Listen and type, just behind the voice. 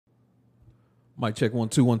Mic check 1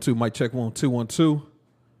 2 1 2. Mic check 1 2 1 2.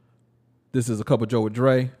 This is A Cup of Joe with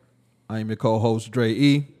Dre. I am your co-host Dre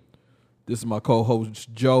E. This is my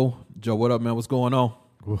co-host Joe. Joe, what up, man? What's going on?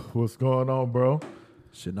 What's going on, bro?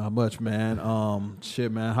 Shit, not much, man.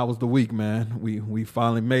 Man. How was the week, man? We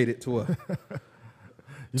finally made it to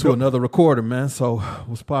another recording, man. So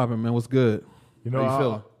what's popping, man? What's good? You know, How you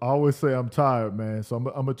feeling? I always say I'm tired, man. So I'm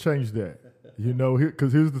gonna change that. You know,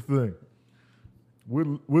 because here's the thing: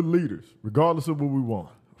 we're leaders, regardless of what we want.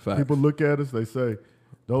 Facts. People look at us, they say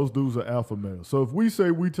those dudes are alpha males. So if we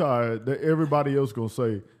say we tired, then everybody else gonna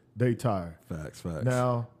say they tired. Facts.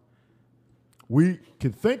 Now, we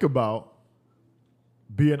can think about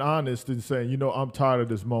being honest and saying, you know, I'm tired of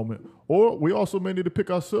this moment. Or we also may need to pick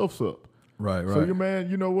ourselves up. Right. So,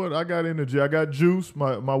 you know what? I got energy. I got juice.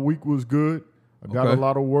 My week was good. I got Okay. a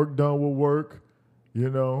lot of work done with work, you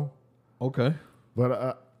know. Okay.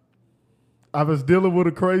 But I was dealing with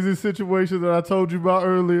a crazy situation that I told you about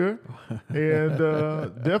earlier. And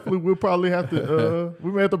definitely we'll probably have to,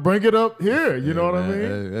 we may have to bring it up here. You know what I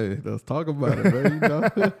mean? Hey, let's talk about it, man.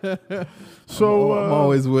 You know? So I'm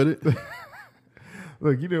always with it.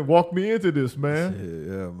 Look, you didn't walk me into this, man.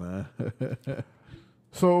 Yeah, man.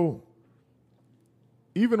 So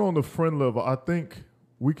even on the friend level, I think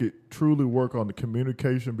we could truly work on the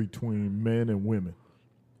communication between men and women.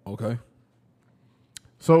 Okay.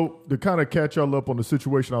 So to kind of catch y'all up on the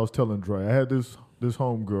situation I was telling Dre, I had this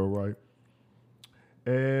homegirl, right?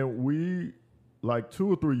 And we, like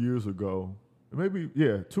 2 or 3 years ago,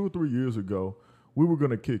 2 or 3 years ago, we were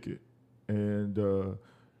going to kick it and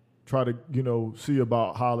try to, you know, see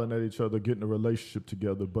about hollering at each other, getting a relationship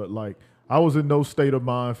together. But, like, I was in no state of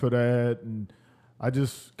mind for that, and I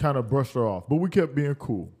just kind of brushed her off. But we kept being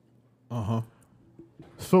cool. Uh-huh.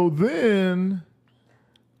 So then,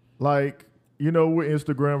 like, you know, we're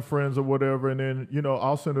Instagram friends or whatever, and then, you know,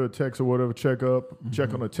 I'll send her a text or whatever, check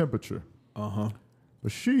on her temperature. Uh-huh.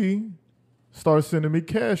 But she started sending me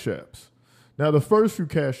cash apps. Now, the first few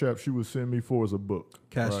cash apps she would send me for is a book.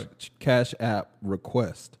 Cash app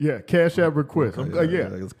request. Yeah, cash app request. Okay,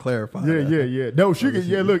 let's clarify. Yeah. No, she can.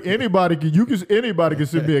 Yeah, look, anybody can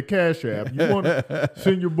send me a cash app. You want to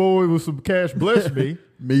send your boy with some cash? Bless me.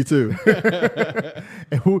 Me too.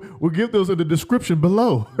 And we'll give those in the description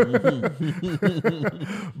below.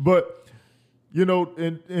 But you know,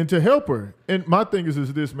 and to help her, and my thing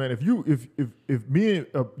is this, man. If me and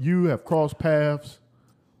you have crossed paths,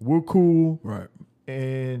 we're cool, Right.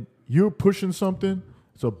 and you're pushing something.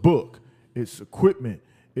 It's a book. It's equipment.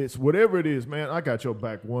 It's whatever it is, man. I got your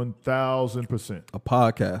back 1,000%. A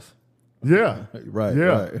podcast. Yeah. Right.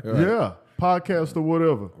 Yeah. Right. Yeah. Podcast or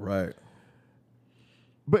whatever. Right.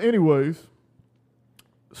 But anyways,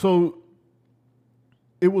 so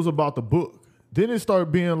it was about the book. Then it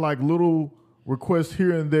started being like little requests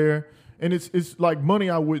here and there, and it's like money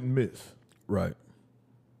I wouldn't miss. Right.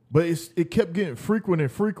 But it kept getting frequent.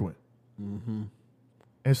 Mm-hmm.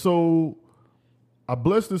 And so I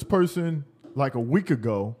blessed this person like a week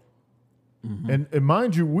ago. Mm-hmm. And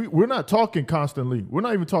mind you, we're not talking constantly. We're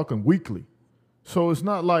not even talking weekly. So it's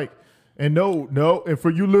not like, and no. And for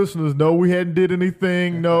you listeners, no, we hadn't did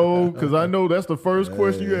anything. No, because I know that's the first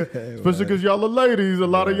question you had, especially because y'all are ladies. A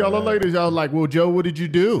lot of y'all are ladies. Y'all like, well, Joe, what did you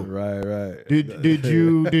do? Right. Did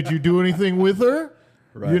you do anything with her?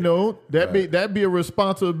 Right. You know, that'd be a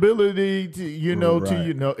responsibility to, you know,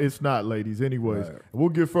 Right. It's not, ladies. Anyways, Right. we'll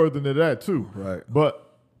get further into that too. Right.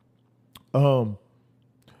 But, and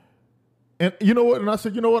you know what? And I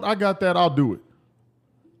said, you know what? I got that. I'll do it.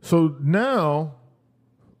 So now,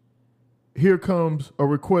 here comes a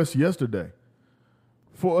request yesterday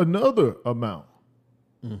for another amount.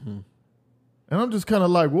 Mm-hmm. And I'm just kind of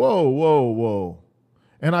like, whoa.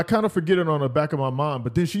 And I kind of forget it on the back of my mind.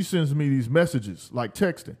 But then she sends me these messages, like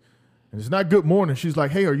texting. And it's not good morning. She's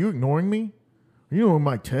like, hey, are you ignoring me? Are you ignoring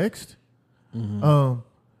my text? Mm-hmm.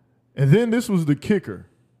 And then this was the kicker.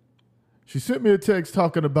 She sent me a text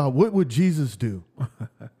talking about what would Jesus do?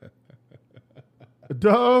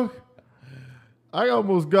 Dog, I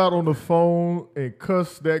almost got on the phone and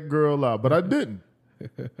cussed that girl out, but I didn't.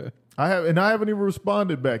 I haven't even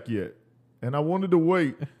responded back yet. And I wanted to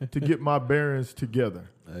wait to get my bearings together.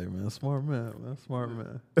 Hey, man, smart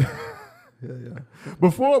man. Yeah.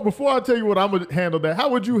 Before I tell you what I'm gonna handle that, how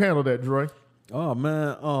would you handle that, Dre? Oh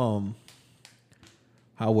man,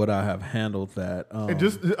 how would I have handled that? And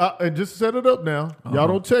just set it up now. Y'all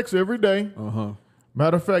don't text every day.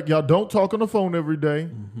 Matter of fact, y'all don't talk on the phone every day.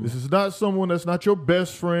 Mm-hmm. This is not someone that's not your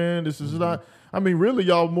best friend. This is not. I mean, really,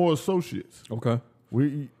 y'all more associates. Okay.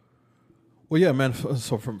 Well, yeah, man.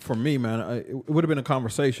 So for me, man, it would have been a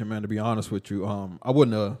conversation, man. To be honest with you, I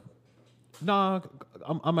wouldn't have Nah,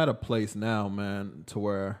 I'm at a place now, man, to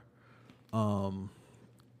where,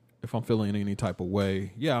 if I'm feeling any type of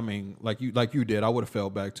way, yeah, I mean, like you did, I would have fell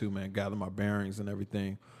back too, man, gather my bearings and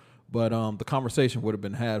everything. But the conversation would have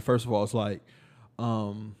been had. First of all, it's like,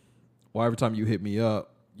 well, every time you hit me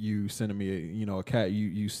up, you sending me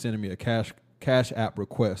you sending me a cash app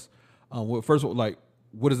request. Well, first of all, like,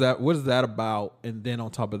 what is that about? And then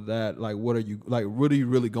on top of that, like, what are you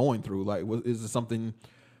really going through? Like, is it something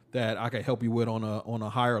that I can help you with on a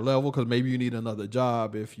higher level? Because maybe you need another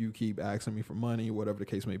job if you keep asking me for money, whatever the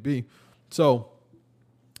case may be. So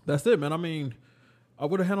that's it, man. I mean, I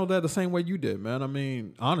would have handled that the same way you did, man. I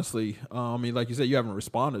mean, honestly, like you said, you haven't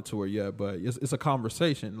responded to her yet, but it's a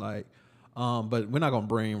conversation. Like, but we're not gonna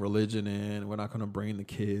bring religion in. We're not gonna bring the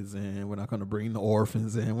kids in. We're not gonna bring the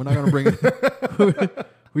orphans in. We're not gonna bring.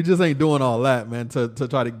 We just ain't doing all that, man. To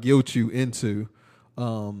try to guilt you into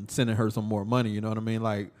sending her some more money. You know what I mean?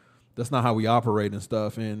 Like, that's not how we operate and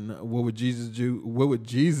stuff. And what would Jesus do? What would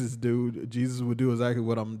Jesus do? Jesus would do exactly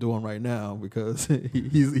what I'm doing right now, because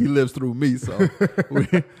he lives through me. So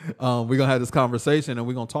we're gonna have this conversation and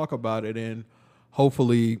we're gonna talk about it, and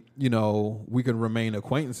hopefully, we can remain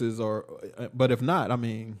acquaintances. But if not, I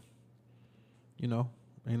mean, ain't no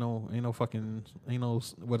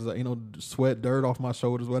sweat, dirt off my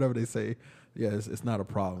shoulders, whatever they say. Yeah, it's not a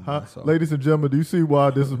problem. So. Ladies and gentlemen, do you see why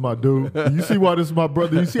this is my dude? Do you see why this is my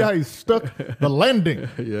brother? You see how he stuck the landing?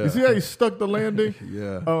 Yeah. You see how he stuck the landing?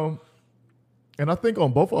 Yeah. And I think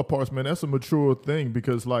on both our parts, man, that's a mature thing,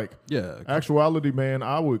 because, like, actuality, man,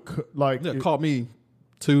 I would call me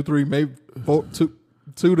 2, 3, maybe 4,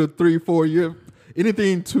 2 to 3, 4 years,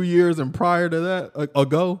 anything 2 years and prior to that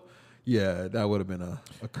ago. Yeah, that would have been a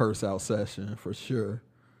curse out session for sure.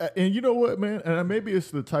 And you know what, man? And maybe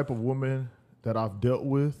it's the type of woman that I've dealt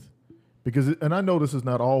with, and I know this is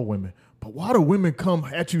not all women, but why do women come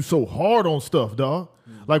at you so hard on stuff, dog?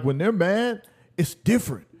 Mm-hmm. Like, when they're mad, it's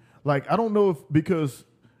different. Like, I don't know because,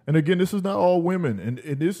 and again, this is not all women,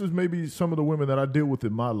 and this is maybe some of the women that I deal with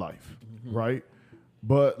in my life, mm-hmm. right?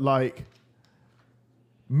 But, like,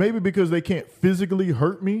 maybe because they can't physically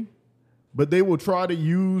hurt me, but they will try to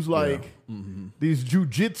use, like, these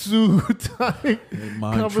jujitsu type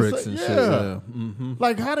mind tricks and shit. Yeah. Mm-hmm.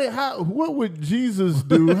 Like, what would Jesus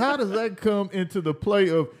do? How does that come into the play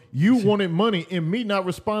of you wanting money and me not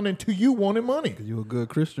responding to you wanting money? You a good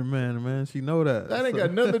Christian man. She know that. That ain't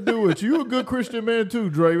got nothing to do with you. You a good Christian man too,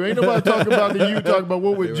 Dre. Ain't nobody talking about you. Talking about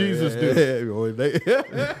what would Jesus do?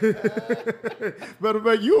 Better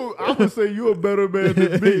man, I would say you a better man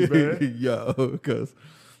than me, man. Yo, because.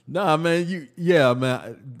 Nah, man,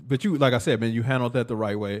 but you, like I said, man, you handled that the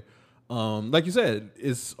right way. Like you said,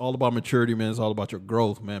 it's all about maturity, man. It's all about your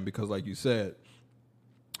growth, man, because like you said,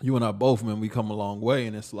 you and I both, man, we come a long way,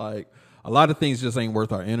 and it's like a lot of things just ain't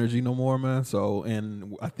worth our energy no more, man. So,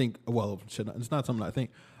 and I think, it's not something I think.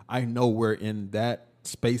 I know we're in that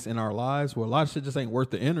space in our lives where a lot of shit just ain't worth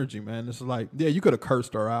the energy, man. It's like, yeah, you could have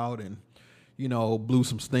cursed her out and blew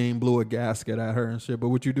some steam, blew a gasket at her and shit. But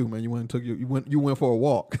what you do, man? You went for a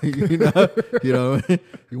walk. You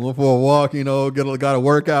went for a walk. Got a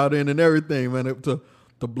workout in and everything, man, to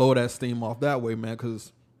blow that steam off that way, man.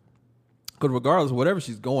 Because regardless of whatever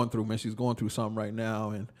she's going through, man, she's going through something right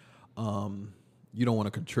now, and you don't want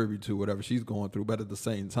to contribute to whatever she's going through. But at the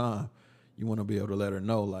same time, you want to be able to let her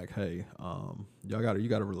know, like, hey, you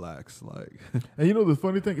gotta relax, like. And the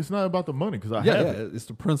funny thing, it's not about the money, because I have it. It's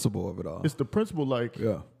the principle of it all. It's the principle, like,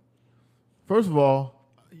 first of all,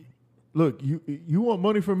 look, you want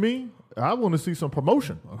money from me? I want to see some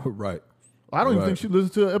promotion. Right. I don't even think she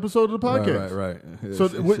listened to an episode of the podcast. Right. So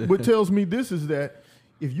what tells me this is that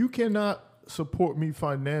if you cannot support me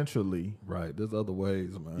financially, right, there's other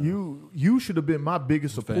ways, man. You should have been my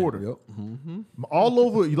biggest supporter. Yep. Mm-hmm. All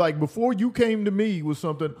over, like, before you came to me with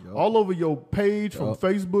something, all over your page, from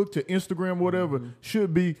Facebook to Instagram, whatever,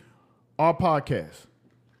 should be our podcast.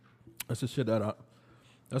 That's the shit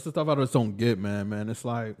that's the stuff I just don't get, man. It's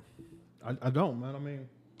like, I don't, man. I mean,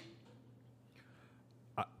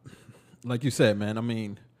 like you said, man, I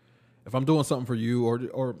mean, if I'm doing something for you,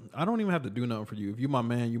 or I don't even have to do nothing for you. If you my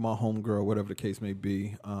man, you my homegirl, whatever the case may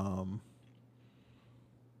be.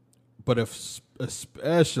 But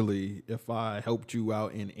especially if I helped you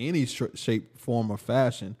out in any shape, form, or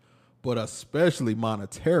fashion, but especially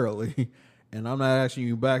monetarily, and I'm not asking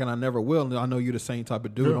you back, and I never will. And I know you're the same type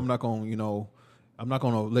of dude. Yeah. I'm not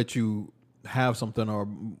gonna let you have something or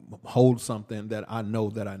hold something that I know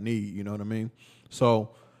that I need. You know what I mean?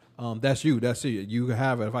 So. That's you. That's it. You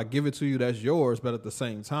have it. If I give it to you, that's yours. But at the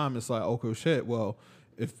same time, it's like, okay, shit. Well,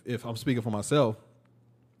 if I'm speaking for myself,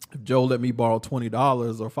 if Joe let me borrow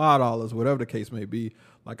 $20 or $5, whatever the case may be,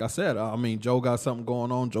 like I said, I mean, Joe got something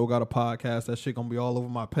going on. Joe got a podcast. That shit gonna be all over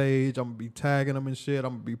my page. I'm gonna be tagging him and shit.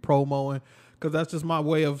 I'm gonna be promoting, because that's just my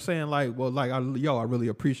way of saying like, well, like, I really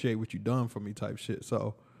appreciate what you done for me type shit.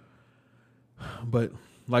 So, but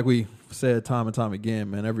like we said time and time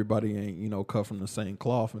again, man, everybody ain't, cut from the same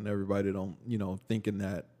cloth, and everybody don't, think in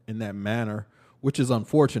that manner, which is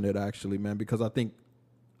unfortunate actually, man, because I think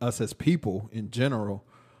us as people in general,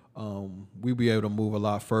 we be able to move a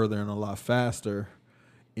lot further and a lot faster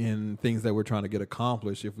in things that we're trying to get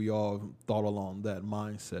accomplished if we all thought along that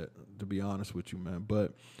mindset, to be honest with you, man.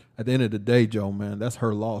 But at the end of the day, Joe, man, that's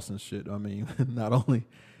her loss and shit. I mean, not only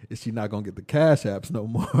is she not going to get the cash apps no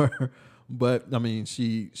more, but I mean,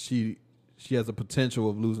 she has a potential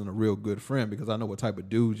of losing a real good friend, because I know what type of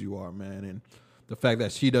dude you are, man. And the fact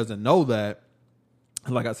that she doesn't know that,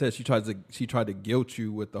 like I said, she tried to guilt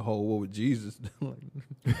you with the whole, what would Jesus do?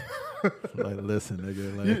 Like, listen,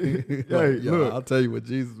 nigga. Look, I'll tell you what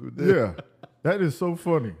Jesus would do. Yeah, that is so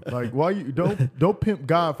funny. Like, why you don't pimp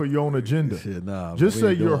God for your own agenda? Shit, nah, just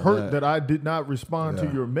say you're hurt that I did not respond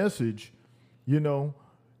to your message,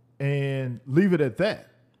 and leave it at that.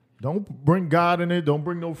 Don't bring God in it. Don't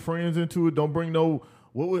bring no friends into it. Don't bring no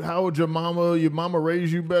how would your mama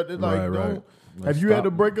raise you better? Like, don't. Right. Have you had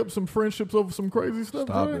to break up some friendships over some crazy stuff?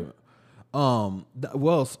 Stop it.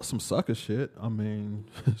 Well, some sucker shit. I mean,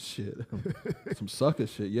 shit. Some sucker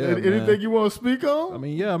shit. Yeah. Anything man. You want to speak on? I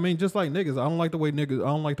mean, yeah. I mean, just like niggas. I don't like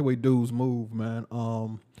the way dudes move, man.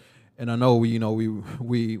 And I know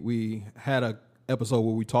we had a episode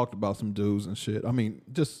where we talked about some dudes and shit. I mean,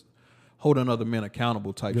 just holding other men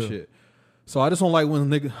accountable type shit. So I just don't like when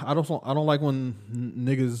niggas. I don't like when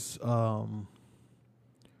niggas.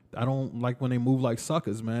 I don't like when they move like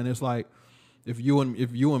suckers, man. It's like if you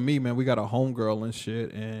and me, man, we got a homegirl and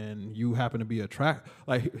shit, and you happen to be attracted.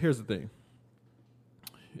 Like, here's the thing: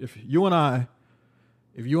 if you and I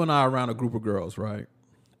are around a group of girls, right,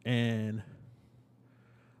 and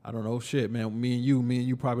I don't know, shit, man, me and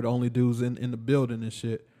you probably the only dudes in the building and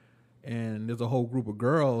shit, and there's a whole group of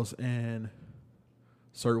girls, and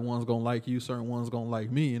certain ones gonna like you, certain ones gonna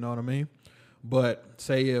like me. You know what I mean? But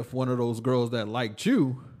say if one of those girls that liked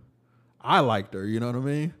you, I liked her, you know what I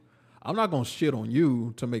mean? I'm not going to shit on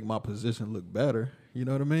you to make my position look better, you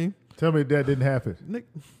know what I mean? Tell me that didn't happen. Nick,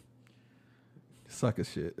 sucker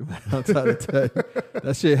shit. I'm trying to tell you.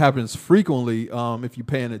 That shit happens frequently if you're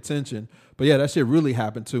paying attention. But yeah, that shit really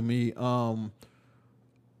happened to me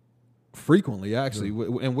frequently, actually,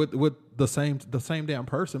 and with the same damn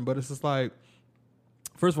person. But it's just like,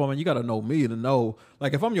 first of all, man, you got to know me to know.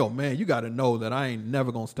 Like, if I'm your man, you got to know that I ain't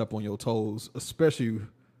never going to step on your toes, especially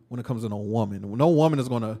when it comes to no woman. No woman is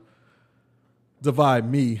going to divide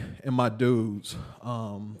me and my dudes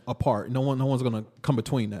apart. No one's going to come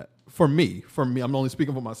between that. For me, I'm only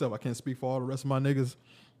speaking for myself. I can't speak for all the rest of my niggas.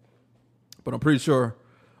 But I'm pretty sure,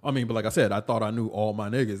 but like I said, I thought I knew all my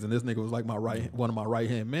niggas, and this nigga was like one of my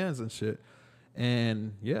right-hand mans and shit.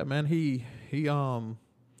 And yeah, man, he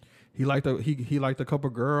liked a couple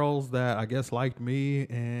girls that I guess liked me,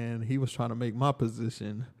 and he was trying to make my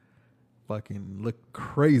position fucking look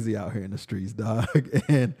crazy out here in the streets, dog.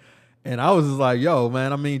 And I was just like, yo,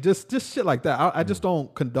 man, I mean, just shit like that. I just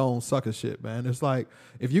don't condone sucker shit, man. It's like,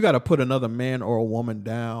 if you got to put another man or a woman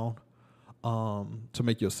down to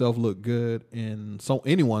make yourself look good in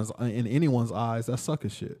anyone's eyes, that's sucker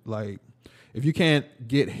shit. Like, if you can't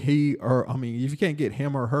get him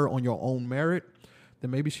or her on your own merit, then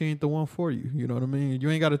maybe she ain't the one for you. You know what I mean? You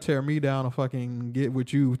ain't got to tear me down to fucking get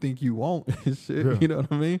what you think you want and shit. Yeah. You know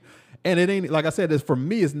what I mean? And it ain't, like I said, for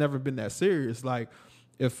me, it's never been that serious. Like,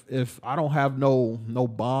 if I don't have no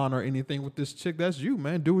bond or anything with this chick, that's you,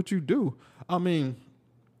 man. Do what you do. I mean,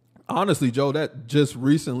 honestly, Joe, that just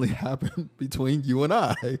recently happened between you and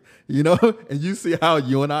I, and you see how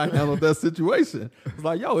you and I handled that situation. It's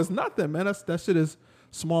like, yo, it's nothing, man. That shit is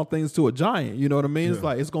small things to a giant. You know what I mean? Yeah. It's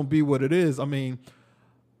like, it's going to be what it is. I mean,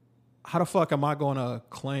 how the fuck am I going to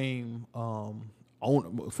claim,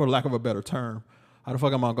 for lack of a better term, how the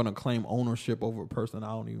fuck am I going to claim ownership over a person I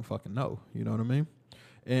don't even fucking know? You know what I mean?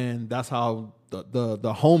 And that's how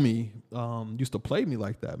the homie used to play me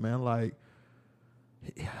like that, man. Like,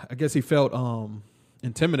 I guess he felt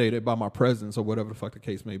intimidated by my presence or whatever the fuck the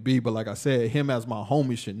case may be. But like I said, him as my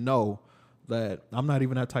homie should know that I'm not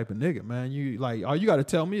even that type of nigga, man. You like, all you got to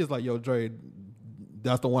tell me is like, yo, Dre,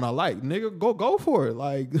 that's the one I like, nigga. Go for it,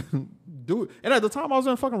 like, do it. And at the time, I was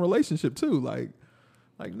in a fucking relationship too, like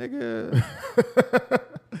nigga.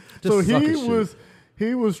 So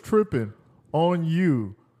he was tripping on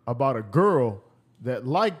you about a girl that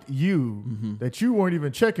liked you, that you weren't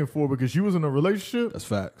even checking for because you was in a relationship. That's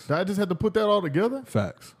facts. I just had to put that all together.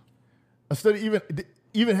 Facts. Instead of even,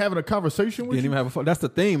 even having a conversation with Didn't you. even have a. That's the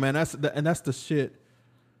thing, man. That's the shit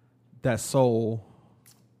that's so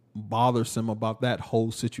bothersome about that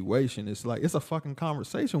whole situation. It's like it's a fucking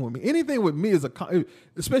conversation with me. Anything with me is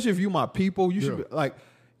especially if you my people. You should be like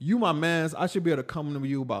you my mans. I should be able to come to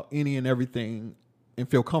you about any and everything and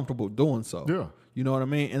feel comfortable doing so. Yeah, you know what I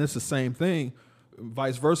mean. And it's the same thing.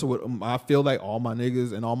 Vice versa. With I feel like all my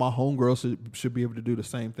niggas and all my homegirls should be able to do the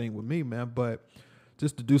same thing with me, man. But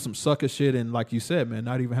just to do some sucker shit and like you said, man,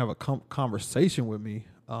 not even have a conversation with me.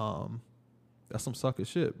 That's some sucker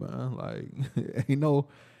shit, man. Like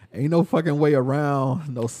ain't no fucking way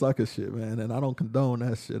around no sucker shit, man. And I don't condone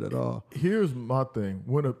that shit at all. Here's my thing.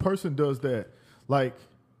 When a person does that, like,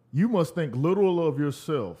 you must think little of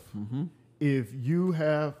yourself if you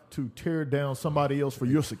have to tear down somebody else for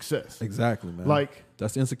your success. Exactly, man. Like,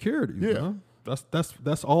 that's insecurity. Yeah. Man.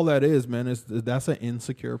 That's all that is, man. That's an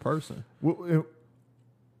insecure person. Well,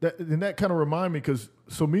 that kind of remind me because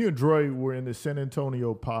me and Dre were in the San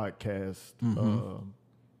Antonio podcast,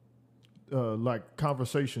 like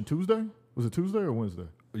Conversation Tuesday. Was it Tuesday or Wednesday?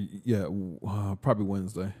 Yeah, probably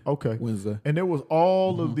Wednesday. Okay, Wednesday. And there was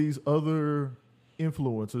all of these other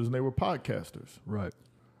influencers, and they were podcasters. Right.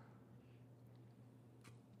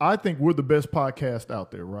 I think we're the best podcast out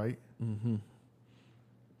there, right? Mm-hmm.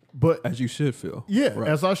 But as you should feel. Yeah, right.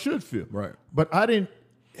 As I should feel. Right. But I didn't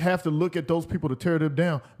have to look at those people to tear them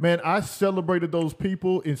down. Man, I celebrated those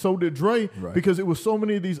people, and so did Dre, because it was so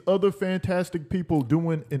many of these other fantastic people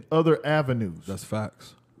doing in other avenues. That's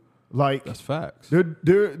facts. Like, that's facts.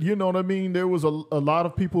 There, you know what I mean? There was a lot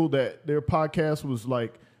of people that their podcast was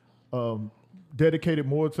like dedicated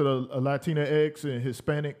more to the Latinx and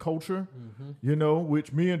Hispanic culture, you know,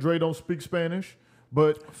 which me and Dre don't speak Spanish.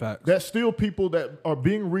 But facts. That's still people that are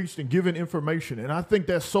being reached and given information. And I think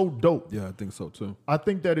that's so dope. Yeah, I think so too. I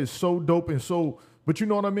think that is so dope and so, but you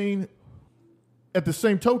know what I mean? At the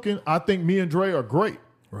same token, I think me and Dre are great.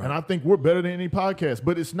 Right. And I think we're better than any podcast.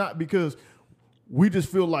 But it's not because we just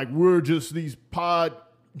feel like we're just these pod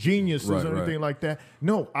geniuses or anything like that.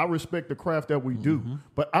 No, I respect the craft that we do.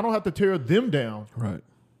 But I don't have to tear them down. Right.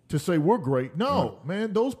 To say we're great. No,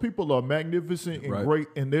 man, those people are magnificent and great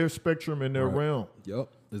in their spectrum and their realm. Yep,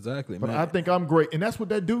 exactly. But man. I think I'm great. And that's what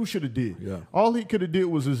that dude should have did. Yeah. All he could have did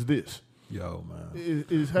was this. Yo, man.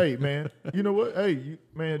 Is hey, man, you know what? Hey,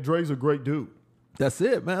 man, Dre's a great dude. That's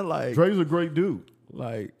it, man. Like Dre's a great dude.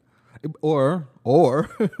 Like, or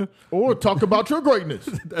talk about your greatness.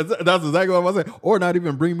 That's exactly what I'm saying. Or not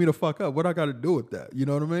even bring me the fuck up. What I got to do with that? You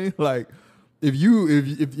know what I mean? Like, if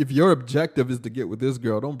your objective is to get with this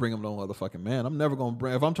girl, don't bring up no motherfucking man. I'm never gonna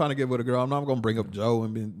bring. If I'm trying to get with a girl, I'm not gonna bring up Joe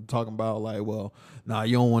and be talking about like, well, nah,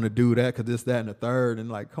 you don't want to do that because this, that, and the third.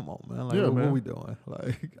 And like, come on, man. Like, what are we doing?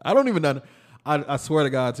 Like, I don't even know. I swear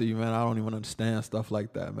to God to you, man. I don't even understand stuff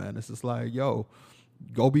like that, man. It's just like, yo,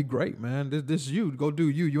 go be great, man. This is you. Go do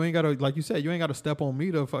you. You ain't gotta, like you said, you ain't gotta step on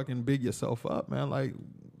me to fucking big yourself up, man. Like,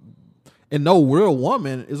 and no real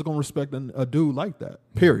woman is gonna respect a dude like that.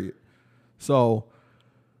 Period. So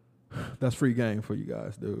that's free game for you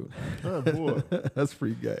guys, dude. Oh, boy. That's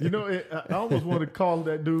free game. You know, I almost want to call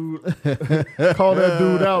that dude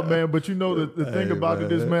out, man. But you know, the thing about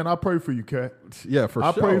it is, man, I pray for you, Kat. Yeah, for sure.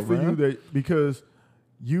 I pray for you that because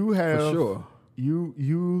you have, for sure.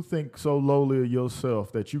 You think so lowly of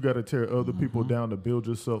yourself that you got to tear other people down to build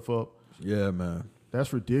yourself up. Yeah, man.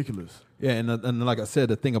 That's ridiculous. Yeah, and like I said,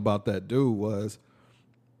 the thing about that dude was,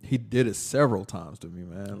 he did it several times to me,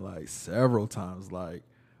 man. Like several times. Like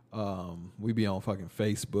we be on fucking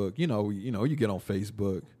Facebook. You know, you get on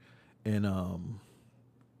Facebook, and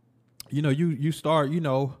you start,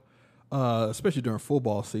 especially during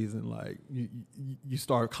football season, like you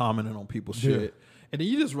start commenting on people's shit, and then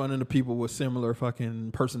you just run into people with similar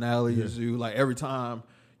fucking personalities as you. Like every time,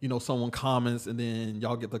 someone comments, and then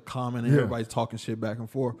y'all get the comment, and everybody's talking shit back and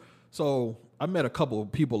forth. So I met a couple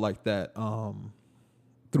of people like that.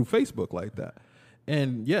 Through Facebook like that.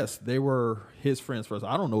 And yes, they were his friends first.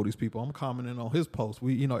 I don't know these people. I'm commenting on his posts.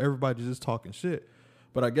 We, everybody's just talking shit.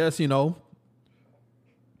 But I guess,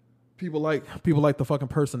 people like the fucking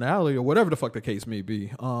personality or whatever the fuck the case may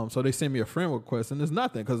be. So they send me a friend request, and there's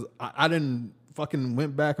nothing because I didn't fucking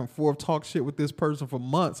went back and forth, talk shit with this person for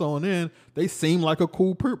months on end. They seem like a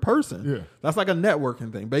cool person. Yeah. That's like a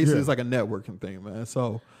networking thing. Basically, it's like a networking thing, man.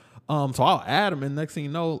 So I'll add them, and next thing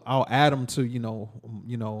you know, I'll add them to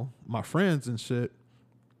my friends and shit.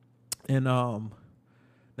 And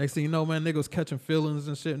next thing you know, man, nigga was catching feelings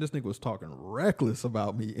and shit, and this nigga was talking reckless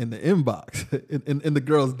about me in the inbox, in the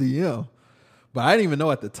girl's DM. But I didn't even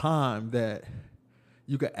know at the time that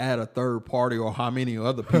you could add a third party or how many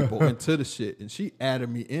other people into the shit, and she added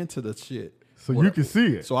me into the shit. So you could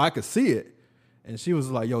see it. So I could see it. And she was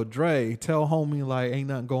like, yo, Dre, tell homie, like, ain't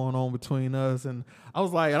nothing going on between us. And I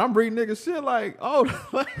was like, and I'm reading niggas shit like, oh.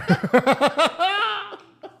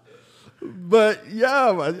 But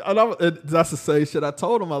yeah, that's the same shit I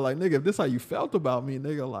told him. I like, nigga, if this how you felt about me,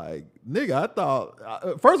 nigga, like, nigga, I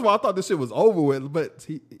thought, first of all, I thought this shit was over with. But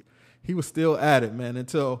he was still at it, man,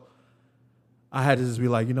 until I had to just be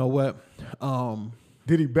like, you know what?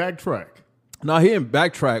 Did he backtrack? No, he didn't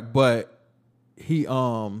backtrack, but he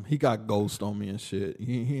got ghost on me and shit.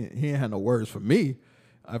 He ain't had no words for me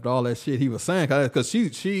after all that shit he was saying, because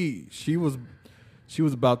she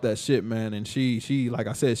was about that shit, man. And she like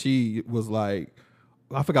I said, she was like,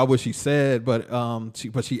 I forgot what she said, but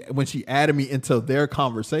she when she added me into their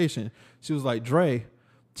conversation, she was like, Dre,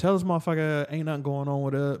 tell this motherfucker ain't nothing going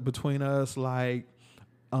on between us, like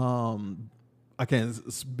I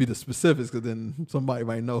can't be the specifics because then somebody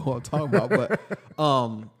might know who I'm talking about.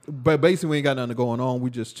 But basically, we ain't got nothing going on. We're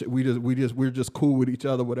just cool with each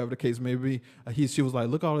other, whatever the case may be. She was like,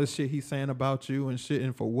 look all this shit he's saying about you and shit,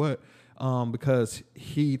 and for what? Because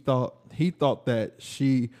he thought that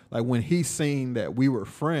she, like, when he seen that we were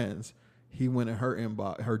friends, he went in her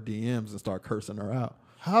inbox, her DMs, and started cursing her out.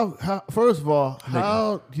 How? First of all,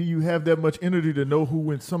 how do you have that much energy to know who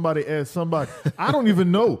when somebody asks somebody? I don't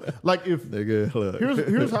even know. Like, if nigga, look.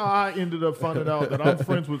 Here's how I ended up finding out that I'm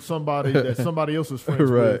friends with somebody that somebody else is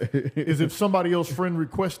friends with, is if somebody else friend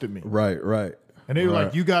requested me. Right. And they were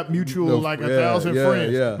like, you got mutual like 1,000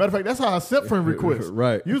 friends. Yeah. Matter of fact, that's how I accept friend requests.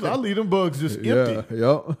 Right. Usually I leave them bugs just empty.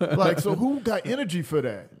 Yep. Like, so who got energy for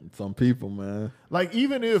that? Some people, man. Like,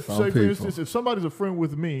 even if, for instance, if somebody's a friend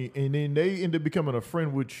with me and then they end up becoming a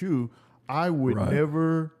friend with you, I would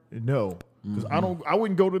never know. Because I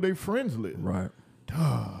wouldn't go to their friends list. Right.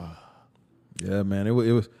 Yeah, man. It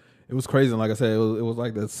was crazy. And like I said, it was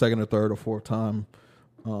like the second or third or fourth time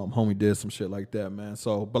homie did some shit like that, man.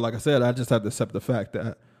 So, but like I said, I just have to accept the fact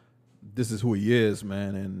that this is who he is,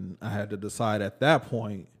 man. And I had to decide at that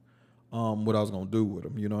point what I was going to do with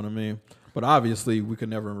him. You know what I mean? But obviously, we could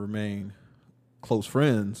never remain close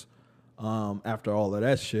friends after all of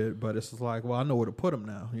that shit. But it's just like, well, I know where to put him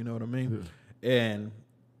now. You know what I mean? Yeah. And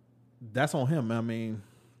that's on him. I mean,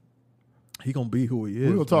 he gonna be who he is.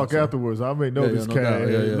 We're gonna talk afterwards. I may know this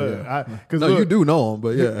cat. No, you do know him,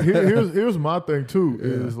 but yeah. Here's my thing too.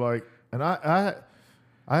 Is like, and I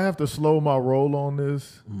have to slow my roll on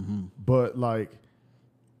this. Mm-hmm. But like,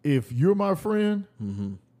 if you're my friend,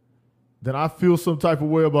 then I feel some type of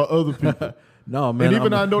way about other people. No, man. And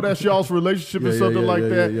even I know that's y'all's relationship or something like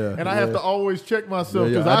that. Yeah. And I have to always check myself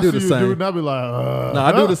because I see you do, and I be like,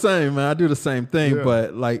 I do the same, man. I do the same thing,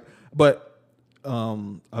 but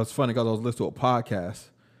it's funny because I was listening to a podcast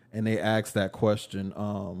and they asked that question.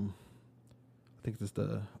 I think it's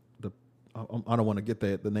I don't want to get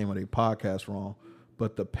the name of the podcast wrong,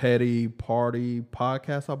 but the Petty Party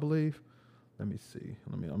Podcast, I believe. Let me see.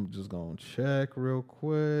 I'm just gonna check real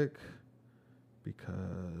quick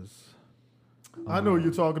because I know what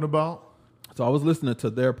you're talking about. So I was listening to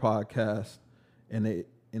their podcast and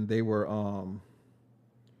they were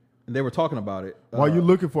talking about it. While you're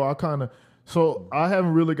looking for, So I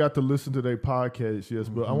haven't really got to listen to their podcast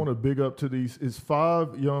yet, but I want to big up to these. It's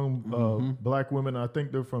 5 young black women. I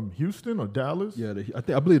think they're from Houston or Dallas. Yeah,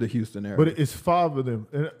 I believe the Houston area. But it's 5 of them.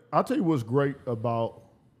 And I'll tell you what's great about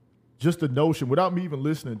just the notion, without me even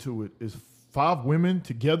listening to it, is 5 women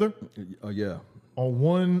together. Yeah. On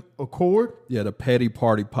one accord. Yeah, the Petty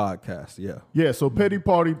Party Podcast. Yeah. Yeah, so Petty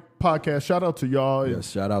Party Podcast. Shout out to y'all. Yeah,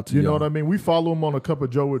 shout out to y'all. You know what I mean? We follow them on A Cup of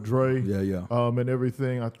Joe with Dre. Yeah. And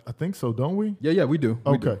everything. I think so, don't we? Yeah, we do.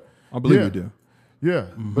 Okay. I believe we do. Yeah.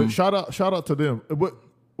 But shout out to them.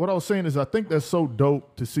 What I was saying is I think that's so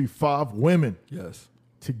dope to see 5 women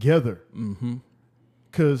together.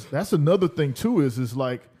 Because that's another thing too is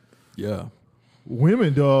like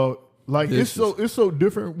women, dog. Like it's so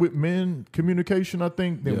different with men communication, I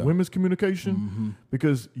think, than women's communication,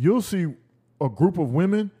 because you'll see a group of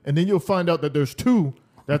women and then you'll find out that there's 2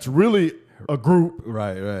 that's really a group,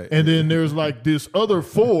 right, and then there's like this other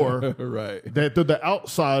 4 right, that they're the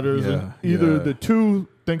outsiders, and either the 2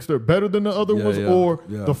 thinks they're better than the other ones, or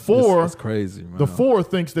the 4, it's crazy, man. The 4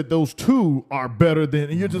 thinks that those 2 are better than,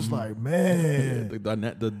 and you're just like, man,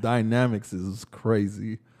 the dynamics is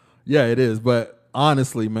crazy. Yeah, it is, but.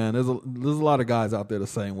 Honestly, man, there's a lot of guys out there the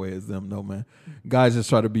same way as them, though, man. Guys just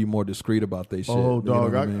try to be more discreet about their shit. Oh,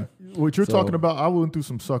 dog. What you're talking about, I went through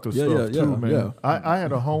some sucker stuff, too, man. Yeah. I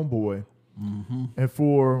had a homeboy,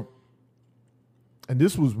 and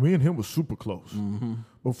this was, me and him was super close.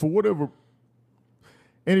 But for whatever,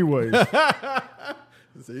 anyways, my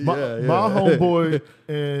homeboy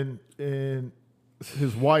and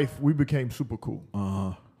his wife, we became super cool.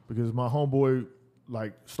 because my homeboy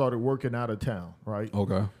like started working out of town, right?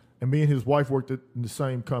 Okay. And me and his wife worked in the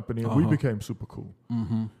same company, and we became super cool.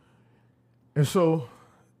 Mm-hmm. And so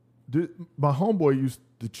my homeboy used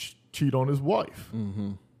to cheat on his wife.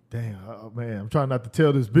 Mm-hmm. Damn, man, I'm trying not to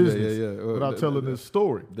tell this business without telling this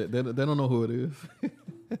story. They don't know who it is.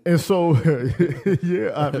 And so,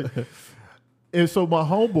 and so my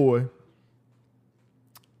homeboy,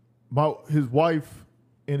 his wife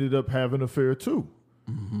ended up having an affair too.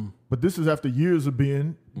 Mm-hmm. But this is after years of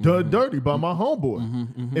being done dirty by my homeboy. Mm-hmm,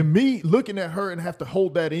 mm-hmm. And me looking at her and have to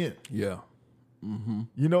hold that in. Yeah. Mm-hmm.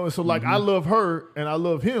 You know, and so like I love her and I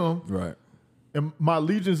love him. Right. And my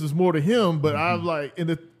allegiance is more to him, but I'm like,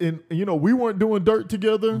 you know, we weren't doing dirt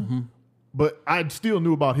together, but I still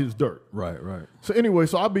knew about his dirt. Right, right. So anyway,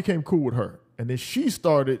 so I became cool with her. And then she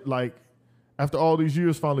started, like, after all these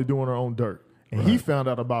years, finally doing her own dirt. And he found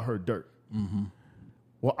out about her dirt. Mm-hmm.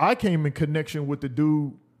 Well, I came in connection with the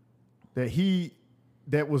dude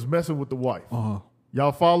that was messing with the wife. Uh-huh.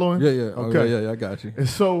 Y'all following? Yeah, yeah. Okay. Yeah, I got you. And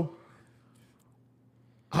so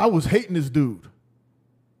I was hating this dude.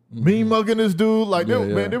 Me mugging this dude, like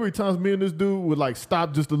man, there were times me and this dude would like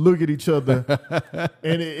stop just to look at each other,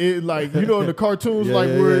 and it like, you know, in the cartoons,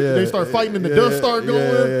 where they start fighting and the dust start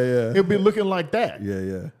going, it'd be looking like that. Yeah,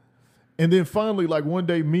 yeah. And then finally, like one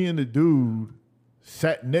day, me and the dude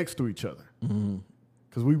sat next to each other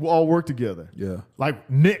because we all worked together. Yeah, like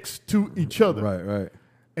next to each other. Right, right.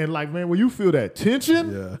 And like, man, when you feel that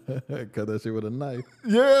tension, cut that shit with a knife.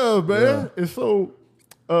 Yeah, man. Yeah. And so,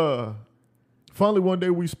 finally, one day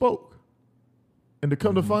we spoke, and to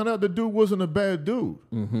come to find out, the dude wasn't a bad dude.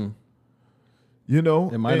 Mm-hmm. You know,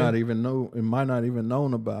 it might not even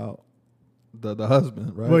known about the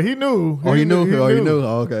husband, right? Well, he knew. He knew.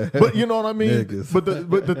 Oh, okay. But you know what I mean. But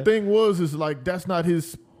the thing is like that's not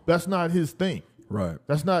his thing. Right.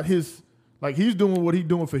 That's not his. Like he's doing what he's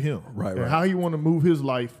doing for him. Right. And how he want to move his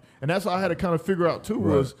life, and that's what I had to kind of figure out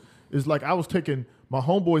too. Is like I was taking my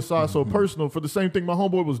homeboy side so personal for the same thing my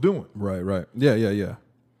homeboy was doing. Right, right. Yeah.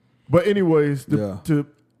 But anyways, to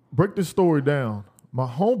break this story down, my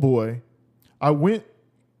homeboy, I went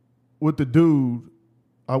with the dude.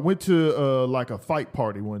 I went to like a fight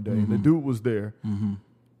party one day, and the dude was there,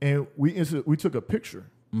 and we took a picture,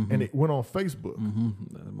 and it went on Facebook.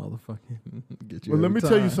 That motherfucker get you. Well, let me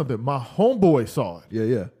tell you something. My homeboy saw it.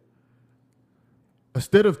 Yeah.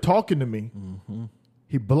 Instead of talking to me,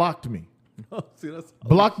 he blocked me. See, that's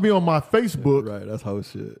blocked me on my Facebook. Right, that's how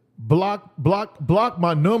shit. Block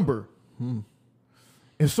my number. And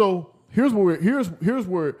so here's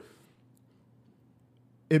where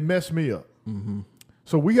it messed me up.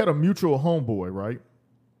 So we had a mutual homeboy, right?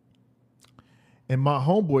 And my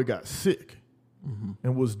homeboy got sick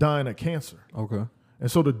and was dying of cancer. Okay.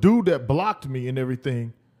 And so the dude that blocked me and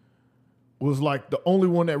everything was like the only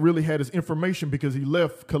one that really had his information because he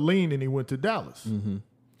left Killeen and he went to Dallas.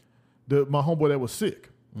 My homeboy that was sick.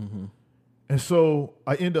 And so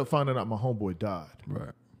I end up finding out my homeboy died.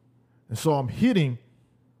 Right. And so I'm hitting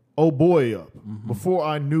old boy up before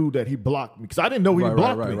I knew that he blocked me. Because I didn't know he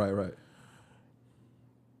blocked me. Right.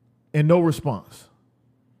 And no response.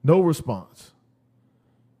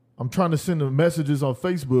 I'm trying to send him messages on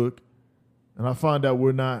Facebook, and I find out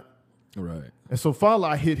we're not. Right. And so finally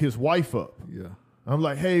I hit his wife up. Yeah. I'm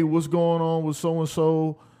like, hey, what's going on with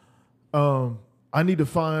so-and-so? I need to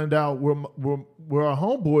find out where our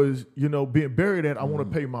homeboy is, being buried at. I want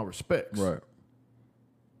to pay my respects. Right.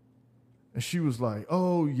 And she was like,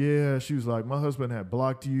 oh, yeah. She was like, my husband had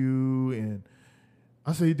blocked you. And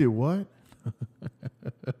I said, he did what?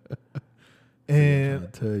 And I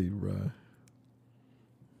tell you, right.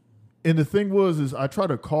 And the thing is I tried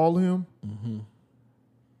to call him,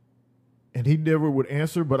 and he never would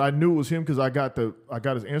answer. But I knew it was him because I got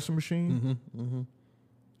his answer machine.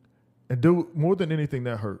 And dude, more than anything,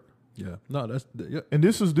 that hurt. Yeah. No, that's And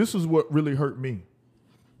this is what really hurt me.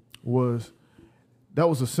 That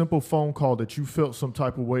was a simple phone call that you felt some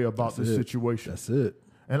type of way about this situation. That's it.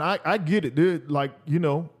 And I get it, dude. Like,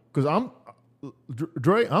 because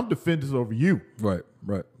Dre, I'm defending over you. Right.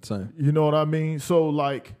 Same. You know what I mean? So,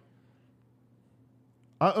 like,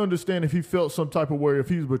 I understand if he felt some type of way, if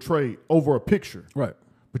he was betrayed over a picture. Right.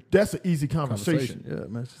 But that's an easy conversation. Yeah,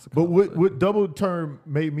 man. It's just a but what double term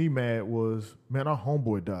made me mad was, man, our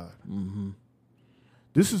homeboy died.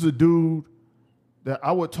 This is a dude that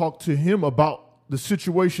I would talk to him about the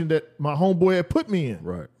situation that my homeboy had put me in.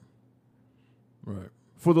 Right.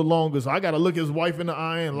 For the longest. I got to look his wife in the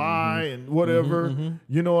eye and lie and whatever.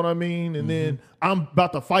 You know what I mean? And then I'm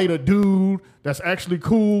about to fight a dude that's actually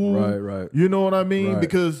cool. Right. You know what I mean?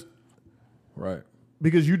 Right.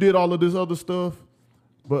 Because you did all of this other stuff.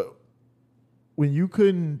 But when you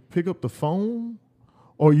couldn't pick up the phone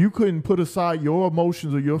or you couldn't put aside your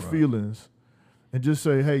emotions or your feelings and just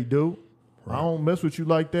say, hey, dude, I don't mess with you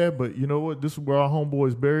like that, but you know what? This is where our homeboy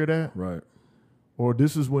is buried at. Right. Or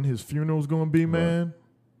this is when his funeral's going to be, man.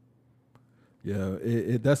 Yeah,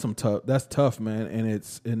 that's tough, man. And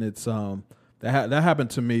it's that happened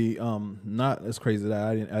to me. Not as crazy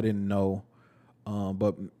that I didn't know.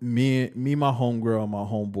 But me, my homegirl, and my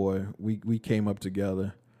homeboy, we came up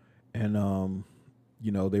together, and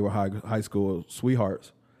you know, they were high school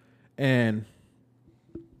sweethearts, and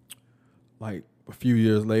like a few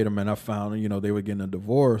years later, man, I found, you know, they were getting a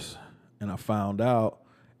divorce, and I found out,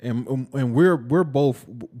 and we're both,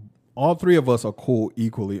 all three of us are cool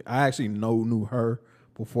equally. I actually knew her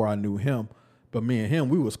before I knew him, but me and him,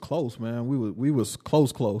 we was close, man. We was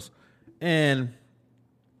close, and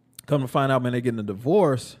come to find out, man, they getting a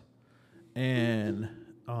divorce, and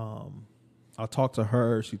I talked to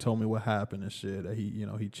her. She told me what happened and shit, that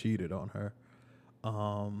he cheated on her.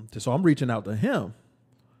 So I'm reaching out to him.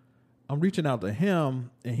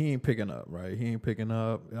 And he ain't picking up, right? He ain't picking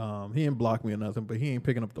up. He ain't blocked me or nothing, but he ain't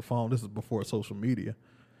picking up the phone. This is before social media.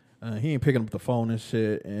 He ain't picking up the phone and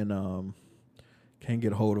shit, and can't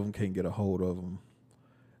get a hold of him.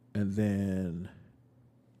 And then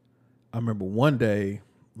I remember one day,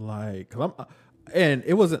 like,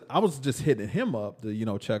 I was just hitting him up to, you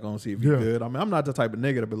know, check on, see if he's good. I mean, I'm not the type of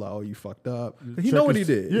nigga to be like, oh, you fucked up. He know what he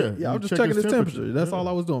did. Yeah, I was just checking his temperature. That's all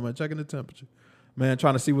I was doing, man, checking the temperature. Man,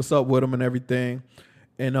 trying to see what's up with him and everything.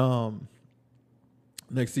 And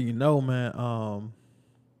next thing you know, man, I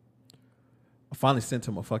finally sent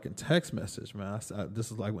him a fucking text message, man.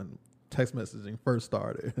 This is like when text messaging first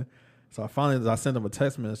started. So I sent him a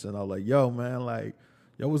text message, and I was like, yo, man, like,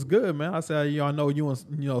 yo, what's good, man? I said, yo, I know you and,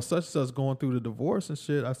 you know, such and such going through the divorce and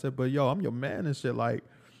shit. I said, but yo, I'm your man and shit. Like,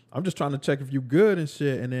 I'm just trying to check if you good and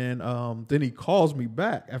shit. And then he calls me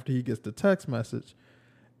back after he gets the text message,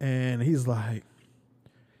 and he's like,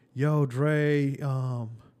 yo, Dre, nah,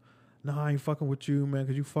 I ain't fucking with you, man,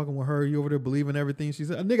 because you fucking with her. You over there believing everything she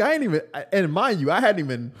said. Nigga, and mind you, I hadn't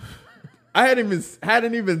even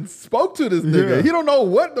spoke to this nigga. Yeah. He don't know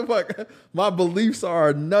what the fuck my beliefs are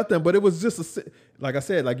or nothing, but it was just like I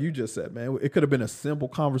said, like you just said, man, it could have been a simple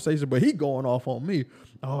conversation, but he going off on me.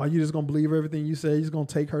 Oh, you just gonna believe everything you say? You just gonna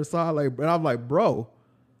take her side? Like, and I'm like, bro,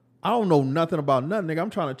 I don't know nothing about nothing, nigga.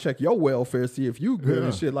 I'm trying to check your welfare, see if you good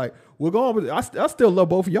and shit. Like, we're going, but I still love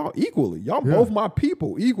both of y'all equally. Y'all both my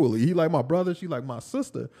people equally. He like my brother, she like my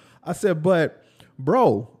sister. I said, but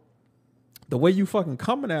bro, the way you fucking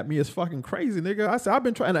coming at me is fucking crazy, nigga. I said, I've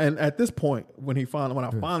been trying, and at this point, when I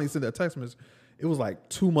finally sent that text message, it was like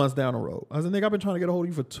 2 months down the road. I said, nigga, I've been trying to get a hold of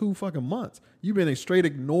you for 2 fucking months. You've been straight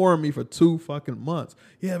ignoring me for 2 fucking months.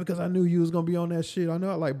 Yeah, because I knew you was gonna be on that shit. I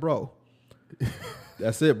know, like, bro.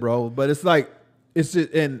 That's it, bro. But it's like, it's just,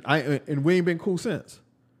 and we ain't been cool since.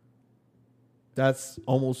 That's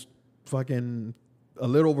almost fucking a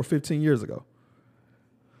little over 15 years ago.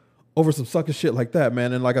 Over some sucker shit like that,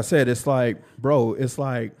 man. And like I said, it's like, bro, it's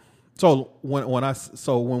like, so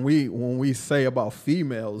when we say about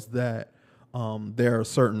females that they're a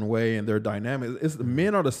certain way and they're dynamic, it's the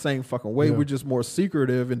men are the same fucking way. Yeah. We're just more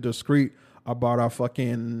secretive and discreet about our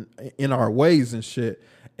fucking in our ways and shit.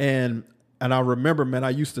 And I remember, man,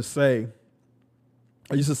 I used to say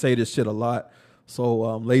this shit a lot.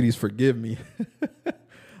 So ladies, forgive me.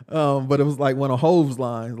 But it was like one of Hove's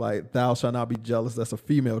lines, like, thou shalt not be jealous. That's a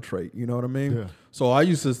female trait. You know what I mean? Yeah. So I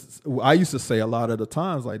used to say a lot of the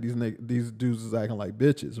times, like, these dudes is acting like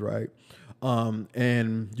bitches, right?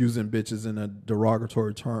 And using bitches in a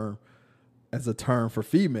derogatory term as a term for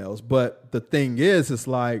females. But the thing is, it's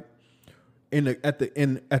like at the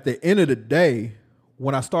end of the day,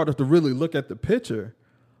 when I started to really look at the picture,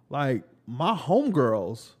 like, my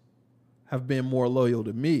homegirls have been more loyal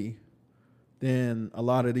to me than a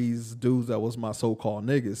lot of these dudes that was my so-called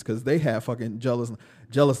niggas, because they had fucking jealous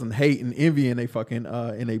and hate and envy in they fucking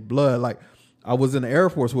in their blood. Like, I was in the Air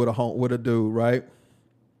Force with a dude, right?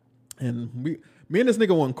 And me and this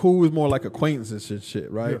nigga wasn't cool. It was more like acquaintances and shit,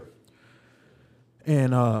 right?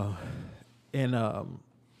 Yeah. And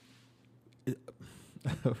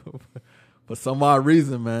for some odd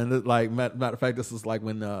reason, man, like, matter of fact, this is like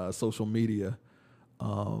when social media,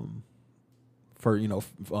 for, you know,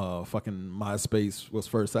 fucking MySpace was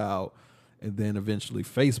first out, and then eventually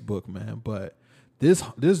Facebook, man. But this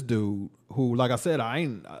dude who, like I said, I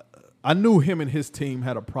knew him and his team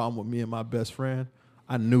had a problem with me and my best friend.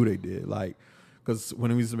 I knew they did, like, because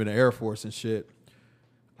when we used to be in the Air Force and shit,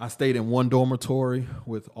 I stayed in one dormitory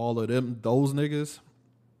with all of those niggas.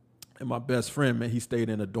 And my best friend, man, he stayed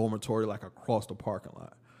in a dormitory like across the parking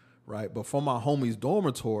lot, right? But from my homie's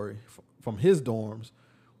dormitory, from his dorms,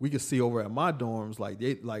 we could see over at my dorms, like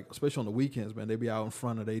they like especially on the weekends, man, they be out in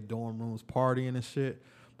front of their dorm rooms partying and shit.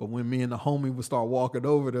 But when me and the homie would start walking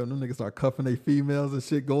over there, them niggas start cuffing their females and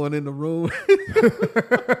shit going in the room.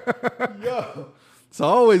 Yo. So I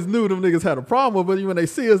always knew them niggas had a problem, but when they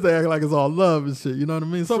see us, they act like it's all love and shit. You know what I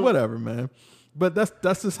mean? So whatever, man. But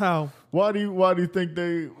that's just how. Why do you think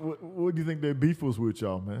they? What do you think their beef was with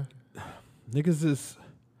y'all, man? Niggas is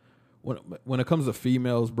when it comes to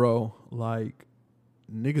females, bro. Like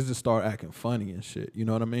niggas just start acting funny and shit. You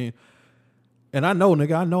know what I mean? And I know,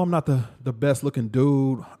 nigga, I'm not the best looking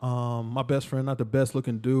dude. My best friend, not the best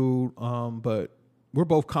looking dude. But we're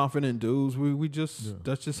both confident dudes. We just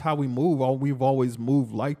that's just how we move. We've always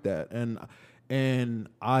moved like that. And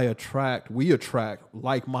we attract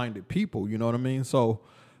like-minded people. You know what I mean? So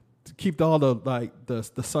to keep all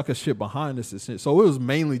the sucker shit behind us and shit. So it was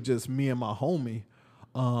mainly just me and my homie.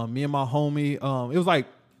 It was like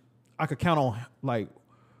I could count on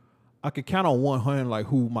one hand like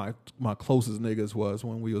who my closest niggas was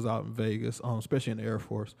when we was out in Vegas, especially in the Air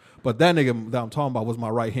Force. But that nigga that I'm talking about was my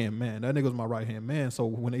right hand man. That nigga was my right hand man. So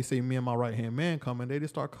when they see me and my right hand man coming, they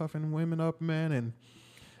just start cuffing women up, man. And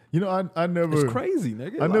you know, I never. It's crazy,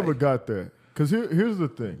 nigga. I never got that. Cause here's the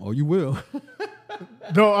thing. Oh, you will.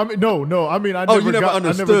 No. I mean, I never. You never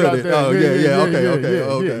understood it. That. Oh,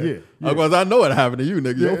 okay. Yeah. Because I know what happened to you,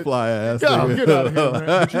 nigga. Yeah. Your fly ass. Yeah, get out of here, man.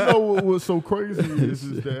 But you know what was so crazy is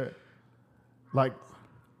that, like,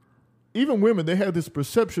 even women, they have this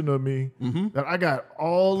perception of me that I got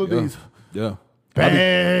all of these. Yeah.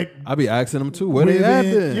 Bad. I be asking them too. Where they at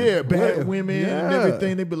then? Yeah, bad women and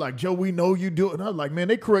everything. They be like, Joe, we know you do it. And I'm like, man,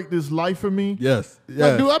 they correct this life for me. Yes.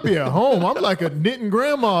 Like, dude, I be at home. I'm like a knitting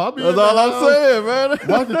grandma. That's all I'm saying, man.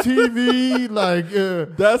 Watch the TV. Like,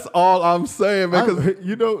 that's all I'm saying, man.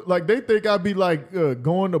 You know, like they think I be like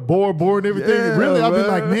going to board and everything. Yeah, really, I be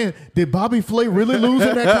like, man, did Bobby Flay really lose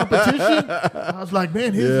in that competition? I was like,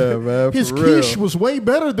 man, his quiche was way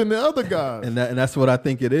better than the other guys. And that's what I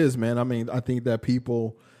think it is, man. I mean, I think that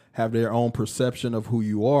people have their own perception of who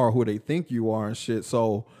you are, who they think you are and shit.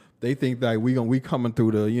 So they think that we coming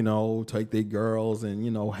through to, you know, take their girls and, you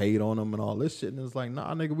know, hate on them and all this shit. And it's like,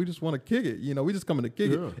 nah, nigga, we just want to kick it. You know, we just coming to kick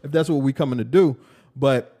it if that's what we coming to do.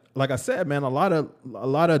 But like I said, man, a lot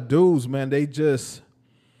of dudes, man, they're just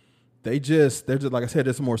like I said,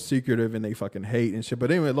 it's more secretive and they fucking hate and shit. But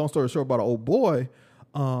anyway, long story short about an old boy.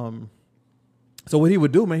 So what he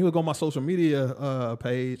would do, man, he would go on my social media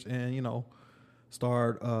page and, you know,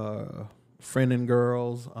 start friending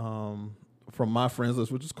girls from my friends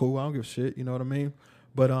list, which is cool. I don't give a shit, you know what I mean?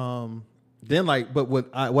 But then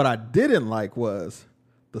what I didn't like was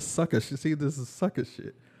the sucker shit. See, this is sucker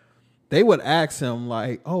shit. They would ask him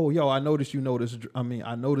like, "Oh, yo, I noticed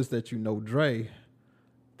I noticed that you know Dre."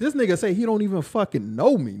 This nigga say he don't even fucking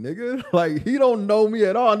know me, nigga. Like, he don't know me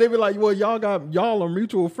at all. And they be like, well, y'all are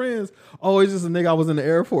mutual friends. Oh, it's just a nigga I was in the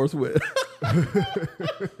Air Force with.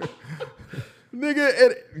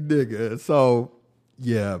 Nigga. So,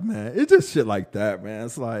 yeah, man. It's just shit like that, man.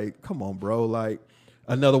 It's like, come on, bro. Like,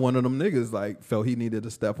 another one of them niggas, like, felt he needed to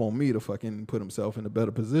step on me to fucking put himself in a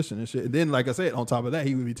better position and shit. And then, like I said, on top of that,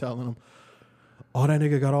 he would be telling them, oh, that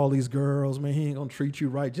nigga got all these girls, man. He ain't gonna treat you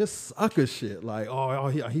right. Just sucker shit. Like,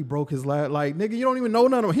 he broke his last. Like, nigga, you don't even know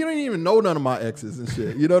none of them. He don't even know none of my exes and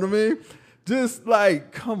shit. You know what I mean? Just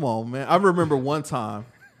like, come on, man. I remember one time.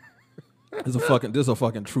 This is a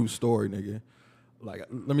fucking true story, nigga. Like,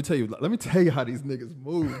 let me tell you how these niggas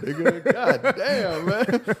move, nigga. God damn,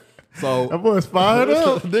 man. So that boy's fired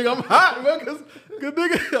up. Nigga, I'm hot, man. Cause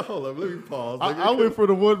nigga, hold up, let me pause. Nigga. I went for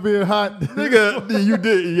the one being hot. Nigga, you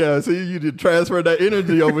did, yeah. So you did transfer that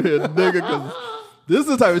energy over here, nigga. Cause this is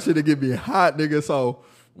the type of shit that get me hot, nigga. So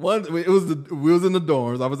we was in the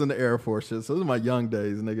dorms. I was in the Air Force shit. So this is my young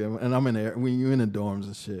days, nigga. And I'm in there when you in the dorms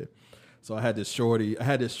and shit. So I had this shorty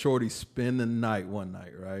spend the night one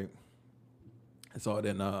night, right? And so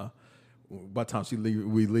then by the time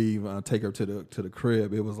we leave, take her to the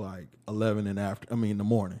crib. It was like 11 in the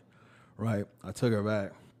morning, right? I took her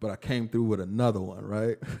back, but I came through with another one,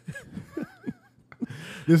 right?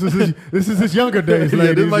 This is his younger days, ladies.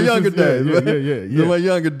 Yeah, this is my younger days. Yeah. This is my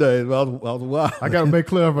younger days. I was wild. I got to make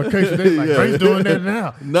clarification. They like, Dre's doing that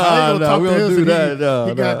now. Nah, we don't do that.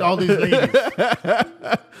 He got all these ladies.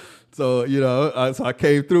 So, you know, so I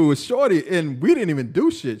came through with shorty, and we didn't even do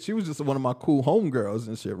shit. She was just one of my cool homegirls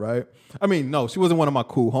and shit, right? I mean, no, she wasn't one of my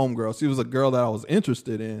cool homegirls. She was a girl that I was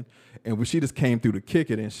interested in, and she just came through to kick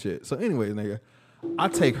it and shit. So anyway, nigga, I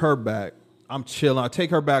take her back. I'm chilling. I take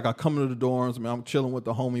her back. I come into the dorms. I mean, I'm chilling with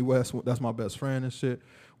the homie Wes. That's my best friend and shit.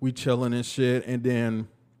 We chilling and shit. And then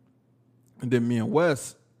me and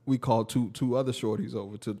Wes, we called two other shorties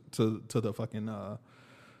over to the fucking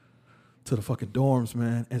dorms,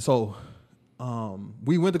 man. And so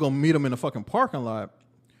we went to go meet them in the fucking parking lot.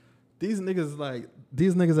 These niggas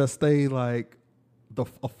that stayed like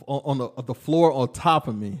on the floor on top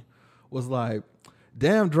of me was like,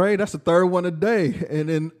 damn, Dre, that's the third one a day. And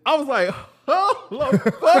then I was like, hold the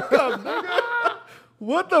fuck up, nigga.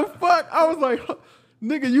 What the fuck? I was like,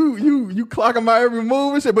 nigga, you clocking my every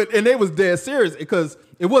move and shit. And they was dead serious because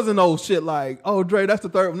it wasn't no shit like, oh, Dre, that's the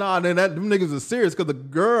third. Nah, then them niggas was serious because the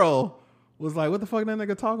girl was like, what the fuck that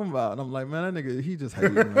nigga talking about? And I'm like, man, that nigga, he just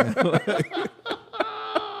hating, man.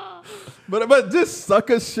 But just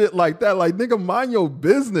sucker shit like that, like, nigga, mind your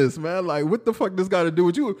business, man. Like, what the fuck this got to do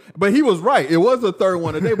with you? But he was right. It was the third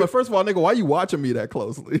one a day. But first of all, nigga, why you watching me that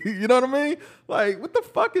closely? You know what I mean? Like, what the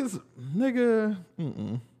fuck is, nigga?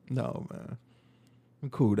 No, man.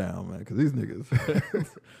 Cool down, man, because these niggas,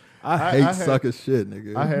 I hate sucker shit,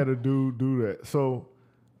 nigga. I had a dude do that. So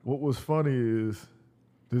what was funny is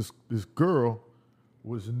this girl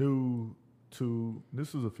was new to,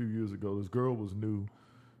 this was a few years ago, this girl was new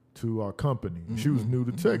to our company. She was new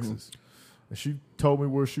to Texas. And she told me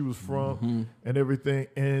where she was from and everything.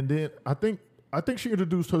 And then I think she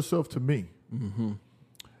introduced herself to me. And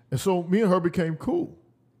so me and her became cool.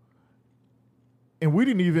 And we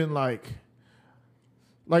didn't even like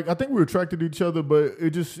I think we were attracted to each other, but it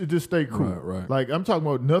just stayed cool. Right. Like I'm talking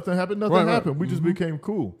about nothing happened. Happened. We just became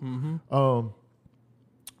cool.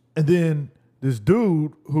 And then this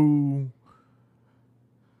dude who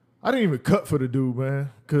I didn't even cut for the dude,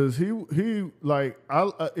 man, because he like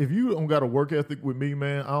if you don't got a work ethic with me,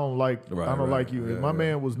 man, I don't like you. Yeah, my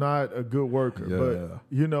man was not a good worker, but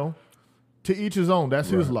you know, to each his own. That's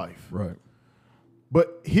his life, right?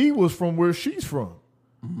 But he was from where she's from,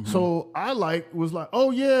 so I was like,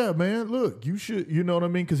 oh yeah, man, look, you should, you know what I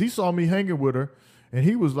mean? Because he saw me hanging with her, and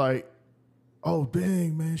he was like, oh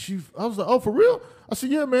dang, man, I was like, oh for real? I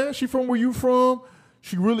said, yeah, man, she from where you from?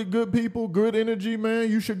 She really good people, good energy, man.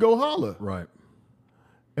 You should go holler. Right.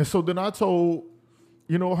 And so then I told,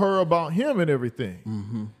 her about him and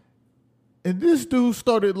everything. And this dude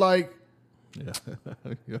started like,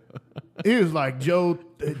 he was like, Joe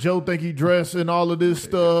think he dressed and all of this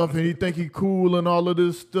stuff, and he think he cool and all of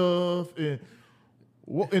this stuff. And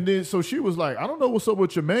then so she was like, I don't know what's up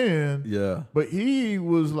with your man. Yeah. But he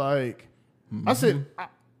was like, I said,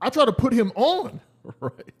 I try to put him on.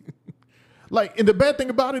 Right. Like, and the bad thing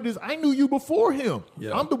about it is I knew you before him.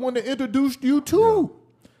 Yeah. I'm the one that introduced you too.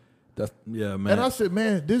 Man. And I said,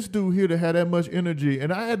 man, this dude here that had that much energy.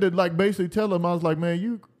 And I had to like basically tell him, I was like,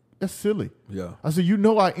 man, that's silly. Yeah. I said,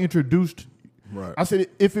 I introduced. Right. I said,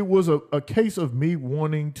 if it was a case of me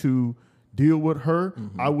wanting to deal with her,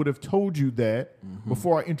 I would have told you that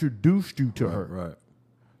before I introduced you to her. Right.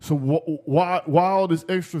 So why all this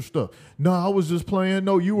extra stuff? No, I was just playing.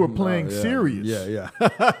 No, you were playing serious.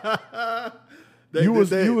 Yeah. You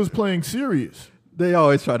was playing serious. They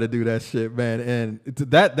always try to do that shit, man, and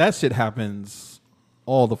that shit happens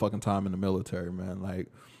all the fucking time in the military, man. Like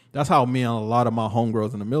that's how me and a lot of my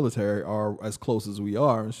homegirls in the military are as close as we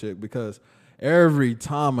are and shit. Because every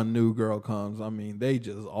time a new girl comes, I mean, they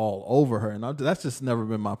just all over her, and that's just never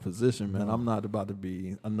been my position, man. I'm not about to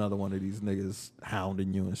be another one of these niggas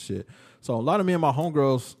hounding you and shit. So a lot of me and my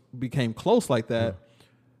homegirls became close like that.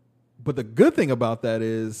 But the good thing about that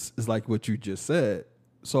is like what you just said.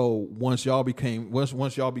 So once y'all become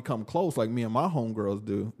close, like me and my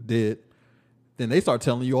homegirls did, then they start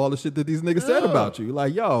telling you all the shit that these niggas said about you.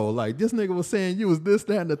 Like, yo, like this nigga was saying you was this,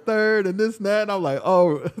 that, and the third, and this and that. And I'm like,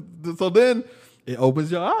 oh, so then it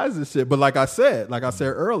opens your eyes and shit. But like I said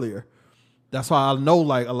earlier, that's why I know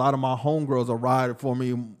like a lot of my homegirls are riding for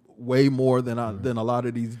me way more than a lot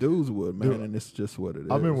of these dudes would, man. Dude, and it's just what it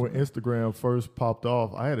is. I remember when Instagram first popped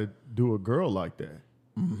off, I had to do a girl like that.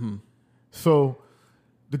 So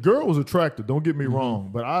the girl was attractive, don't get me wrong,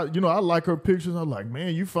 but I like her pictures. I'm like,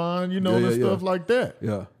 man, you fine, and stuff like that.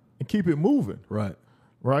 Yeah. And keep it moving.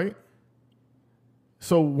 Right?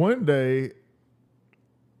 So one day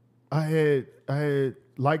I had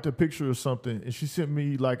liked a picture or something, and she sent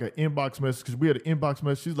me like an inbox message because we had an inbox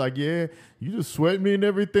message. She's like, yeah, you just sweat me and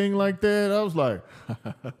everything like that. I was like,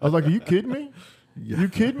 are you kidding me? You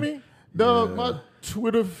kidding me? Dog, my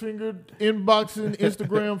Twitter finger inbox and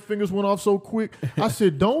Instagram fingers went off so quick. I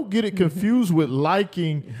said, don't get it confused with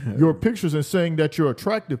liking your pictures and saying that you're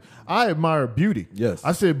attractive. I admire beauty. Yes.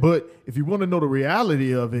 I said, but if you want to know the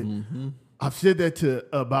reality of it, I've said that to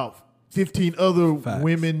about 15 other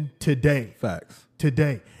women today. Facts.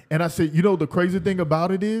 Today. And I said, the crazy thing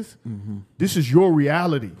about it is, this is your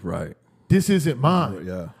reality. Right. This isn't mine.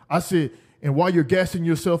 Yeah. I said, and while you're gassing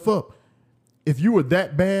yourself up, if you were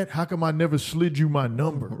that bad, how come I never slid you my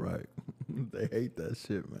number? Right. They hate that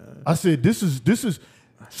shit, man. I said, this is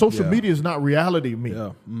social media is not reality to me.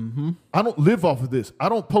 Yeah. Mm-hmm. I don't live off of this. I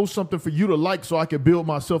don't post something for you to like so I can build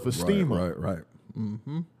my self-esteem up. Right.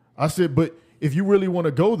 Mm-hmm. I said, but if you really want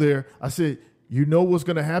to go there, I said, you know what's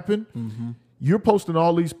going to happen? Mm-hmm. You're posting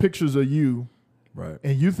all these pictures of you, right?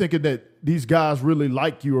 And you thinking that these guys really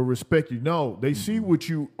like you or respect you. No, they see what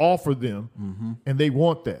you offer them, and they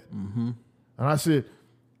want that. Mm-hmm. And I said,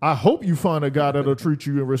 I hope you find a guy that'll treat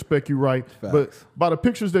you and respect you right. Facts. But by the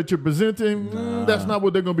pictures that you're presenting, that's not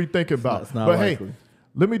what they're going to be thinking about. That's not but likely. Hey,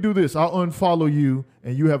 let me do this. I'll unfollow you,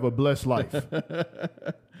 and you have a blessed life.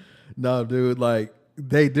 No, dude, like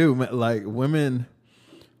they do, man. Like women,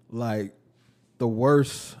 like the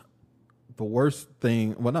worst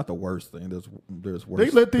thing. Well, not the worst thing. There's worse. They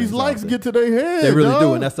let these likes get to their head. They really dog.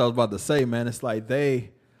 do, and that's what I was about to say, man. It's like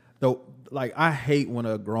like I hate when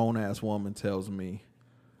a grown ass woman tells me,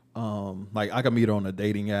 like I can meet her on a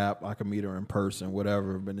dating app, I can meet her in person,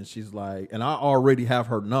 whatever. But then she's like, and I already have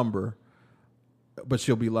her number, but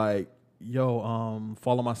she'll be like, yo,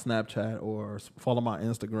 follow my Snapchat or follow my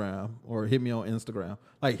Instagram or hit me on Instagram.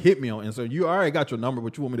 Like, hit me on Instagram. You already got your number,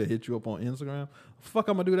 but you want me to hit you up on Instagram? Fuck,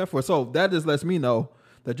 I'm going to do that for? So that just lets me know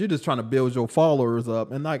that you're just trying to build your followers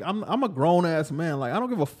up. And, like, I'm a grown-ass man. Like, I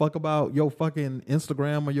don't give a fuck about your fucking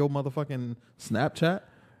Instagram or your motherfucking Snapchat.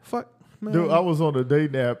 Fuck, man. Dude, I was on a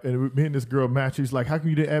dating app, and me and this girl matched. She's like, how come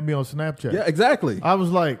you didn't add me on Snapchat? Yeah, exactly. I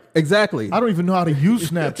was like, exactly. I don't even know how to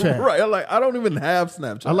use Snapchat. Right. I'm like, I don't even have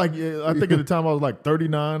Snapchat. I think at the time I was like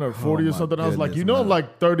 39 or 40 or something. I was like, goodness, I'm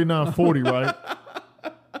like 39, 40, right?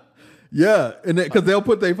 Yeah, and because they'll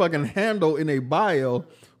put their fucking handle in a bio,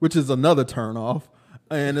 which is another turn off.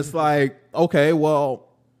 And it's like, okay, well,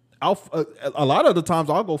 a lot of the times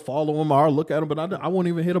I'll go follow them or I'll look at them, but I won't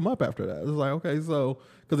even hit them up after that. It's like, okay, so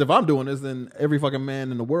because if I'm doing this, then every fucking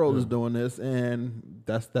man in the world is doing this, and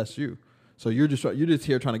that's you. So you're just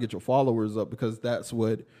here trying to get your followers up because that's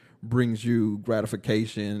what brings you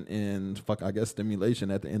gratification and I guess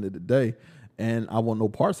stimulation at the end of the day. And I want no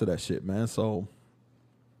parts of that shit, man. So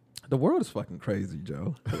the world is fucking crazy,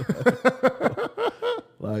 Joe.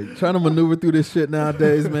 Like, trying to maneuver through this shit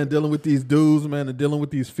nowadays, man, dealing with these dudes, man, and dealing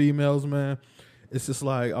with these females, man. It's just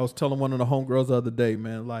like, I was telling one of the homegirls the other day,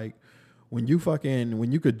 man, like, when you find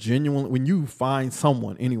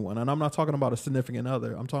someone, anyone, and I'm not talking about a significant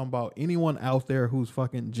other, I'm talking about anyone out there who's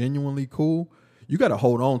fucking genuinely cool, you got to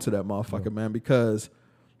hold on to that motherfucker, man, because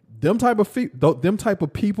them type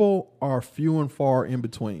of people are few and far in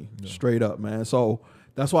between, straight up, man. So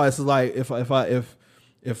that's why it's like, if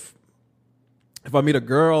I meet a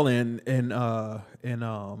girl and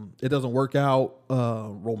it doesn't work out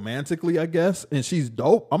romantically, I guess, and she's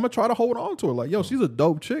dope, I'm gonna try to hold on to her. Like, yo, she's a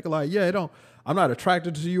dope chick. Like, yeah, I'm not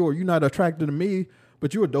attracted to you or you're not attracted to me,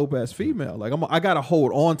 but you're a dope ass female. Like, I gotta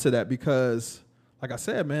hold on to that because, like I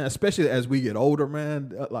said, man, especially as we get older,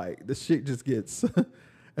 man, like this shit just gets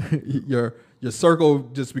your circle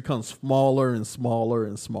just becomes smaller and smaller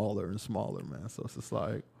and smaller and smaller, man. So it's just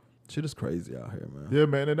like, shit is crazy out here, man. Yeah,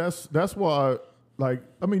 man, and that's why. Like,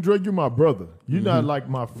 I mean, Dre, you're my brother. You're not like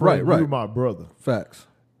my friend. Right. You're my brother. Facts.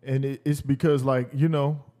 And it's because, like,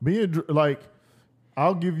 me and Dre, like,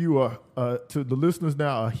 I'll give you to the listeners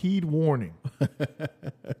now, a heed warning.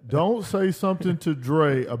 Don't say something to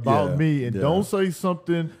Dre about me, and don't say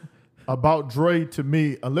something about Dre to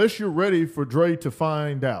me unless you're ready for Dre to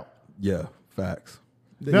find out. Yeah, facts.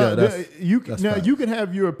 Now, you can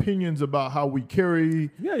have your opinions about how we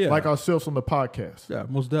carry like ourselves on the podcast. Yeah,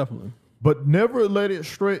 most definitely. But never let it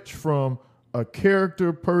stretch from a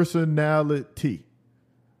character personality.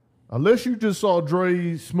 Unless you just saw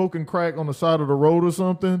Dre smoking crack on the side of the road or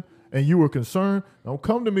something and you were concerned, don't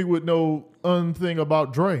come to me with no thing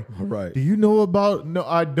about Dre. Right. Do you know about... No,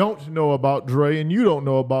 I don't know about Dre and you don't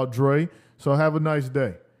know about Dre, so have a nice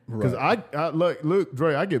day. Because I look,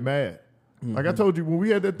 Dre, I get mad. Mm-hmm. Like I told you, when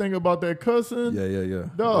we had that thing about that cussing... Yeah.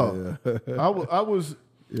 Dog, I was...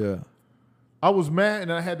 Yeah. I was mad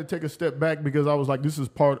and I had to take a step back because I was like, this is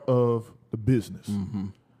part of the business. Mm-hmm.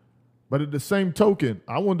 But at the same token,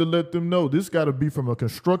 I wanted to let them know this got to be from a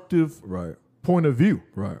constructive point of view.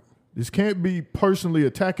 Right. This can't be personally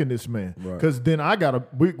attacking this man because then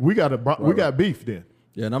we got beef then.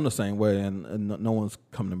 Yeah, and I'm the same way, and no one's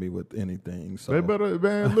come to me with anything. So they better,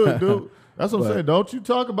 man, look, dude. That's what I'm saying. Don't you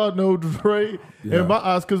talk about no Dre in my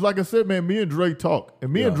eyes because, like I said, man, me and Dre talk.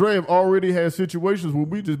 And me and Dre have already had situations where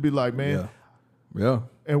we just be like, man. Yeah.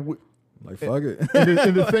 And like, fuck it.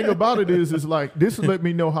 and the thing about it is like, this let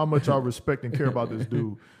me know how much I respect and care about this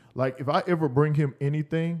dude. Like, if I ever bring him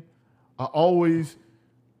anything, I always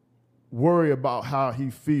worry about how he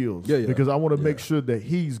feels. Yeah, yeah. Because I want to make sure that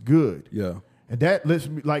he's good. Yeah. And that lets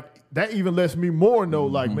me that even lets me more know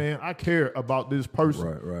like, man, I care about this person.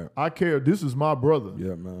 Right. I care. This is my brother.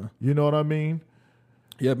 Yeah, man. You know what I mean?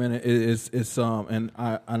 Yeah, man. It's and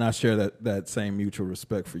I share that same mutual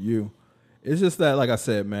respect for you. It's just that, like I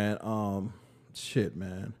said, man. Shit,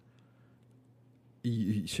 man.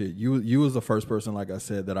 You was the first person, like I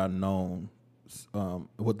said, that I known,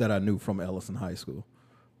 that I knew from Ellison High School,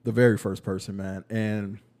 the very first person, man,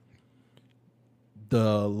 and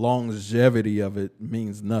the longevity of it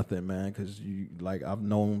means nothing, man, because I've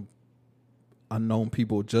known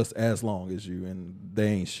people just as long as you, and they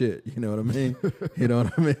ain't shit. You know what I mean? You know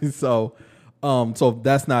what I mean? So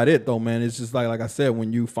that's not it though, man. It's just like I said,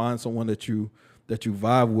 when you find someone that you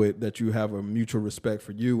vibe with, that you have a mutual respect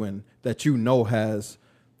for you, and that you know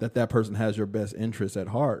that person has your best interest at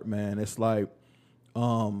heart, man. It's like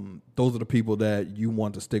those are the people that you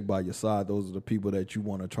want to stick by your side. Those are the people that you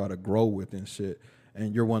want to try to grow with and shit.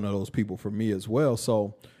 And you're one of those people for me as well.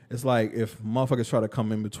 So it's like, if motherfuckers try to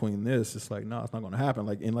come in between this, it's like, no, it's not going to happen.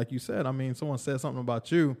 Like you said, I mean, someone said something about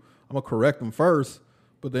you, I'm going to correct them first,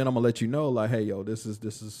 but then I'm going to let you know, like, hey, yo, this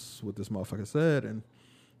is what this motherfucker said. And,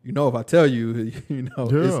 you know, if I tell you, you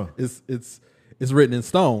know, it's written in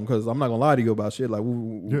stone, because I'm not going to lie to you about shit. Like,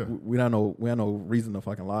 we have no reason to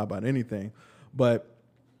fucking lie about anything. But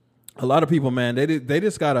a lot of people, man, they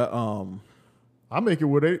just got to... I make it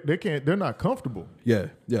where they can't. They're not comfortable. Yeah.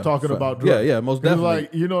 Talking about drugs. Yeah, most definitely.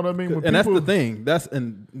 Like, you know what I mean? When and that's the thing.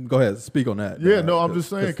 And go ahead, speak on that. Yeah, no, I'm just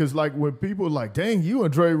saying, because like when people are like, dang, you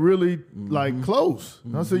and Dre really like close.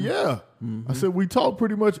 And I said, yeah. I said, we talk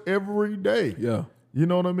pretty much every day. Yeah. You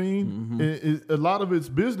know what I mean? A lot of it's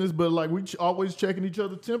business, but like we always checking each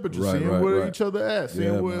other's temperature, seeing where each other at,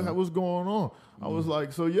 seeing what's going on. I was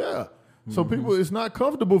like, so yeah. So people, it's not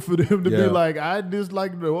comfortable for them to be like, I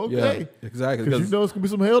dislike them. Okay. Yeah, exactly. Because you know it's going to be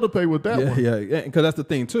some hell to pay with that one. Yeah. Because that's the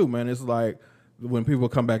thing too, man. It's like when people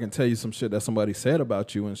come back and tell you some shit that somebody said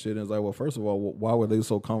about you and shit, and it's like, well, first of all, why were they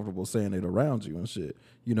so comfortable saying it around you and shit?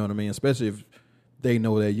 You know what I mean? Especially if they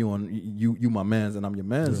know that you my mans and I'm your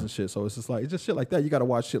mans and shit. So it's just like, it's just shit like that. You got to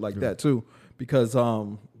watch shit like that too, because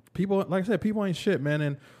people, like I said, people ain't shit, man,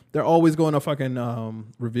 and they're always going to fucking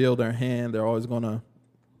reveal their hand. They're always gonna,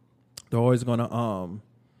 you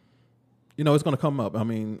know, it's gonna come up. I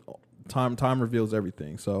mean, time reveals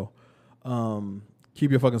everything. So,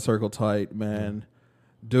 keep your fucking circle tight, man.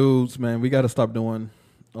 Dudes, man, we got to stop doing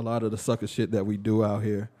a lot of the sucker shit that we do out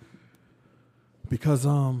here. Because,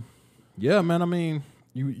 yeah, man, I mean,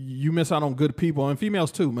 you miss out on good people, and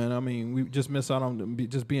females too, man. I mean, we just miss out on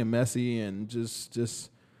just being messy and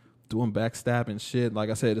just doing backstabbing shit. Like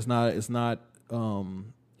I said, it's not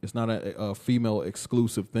a female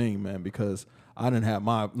exclusive thing, man, because I didn't have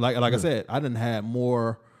I said, I didn't have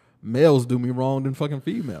more males do me wrong than fucking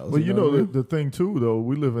females. Well, you know the thing too, though,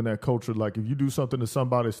 we live in that culture. Like, if you do something to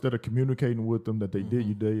somebody, instead of communicating with them that they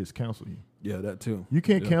did, is cancel you. Yeah, that too. You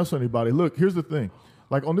can't cancel anybody. Look, here's the thing.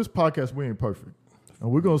 Like, on this podcast, we ain't perfect,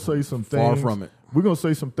 and we're gonna say some things. Far from it. We're gonna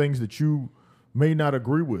say some things that you may not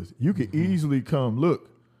agree with. You could easily come look.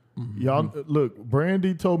 Y'all, look,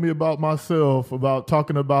 Brandy told me about myself, about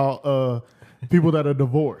talking about people that are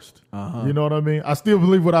divorced. You know what I mean? I still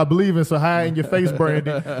believe what I believe in, so high in your face,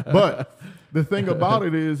 Brandy. But the thing about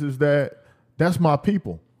it is that that's my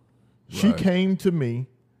people. She came to me,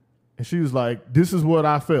 and she was like, this is what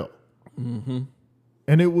I felt.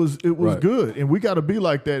 And it was good. And we got to be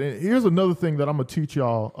like that. And here's another thing that I'm going to teach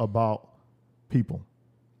y'all about people.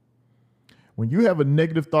 When you have a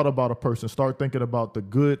negative thought about a person, start thinking about the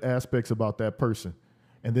good aspects about that person.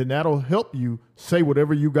 And then that'll help you say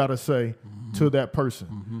whatever you got to say to that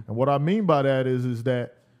person. And what I mean by that is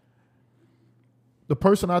that the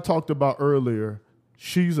person I talked about earlier,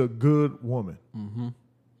 she's a good woman.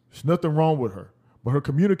 There's nothing wrong with her. But her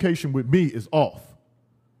communication with me is off.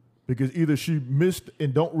 Because either she missed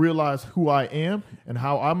and don't realize who I am and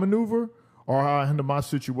how I maneuver, or how I handle my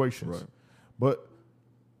situations. Right. But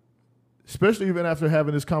especially even after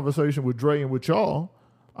having this conversation with Dre and with y'all,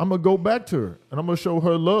 I'm going to go back to her, and I'm going to show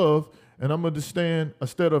her love, and I'm going to stand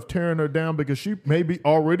instead of tearing her down, because she maybe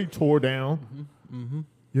already tore down.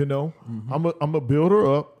 You know, I'm going to build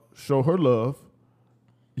her up, show her love.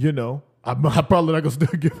 You know, I'm probably not going to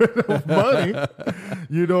still give her enough money.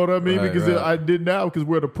 You know what I mean? Because I did now, because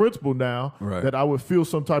we're the principal now, that I would feel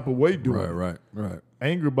some type of way doing it. Right.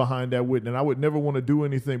 Anger behind that witness, and I would never want to do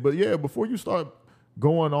anything. But yeah, before you start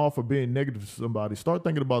going off or being negative to somebody, start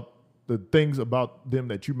thinking about the things about them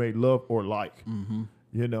that you may love or like.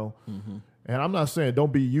 You know, and I'm not saying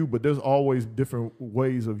don't be you, but there's always different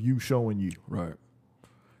ways of you showing you. Right.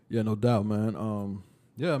 Yeah, no doubt, man.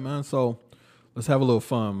 Yeah, man. So let's have a little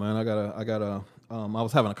fun, man. I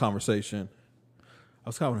was having a conversation. I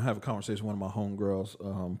was having a conversation with one of my homegirls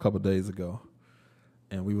a couple of days ago,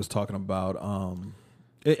 and we was talking about.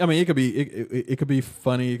 It could be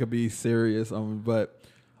funny, it could be serious. But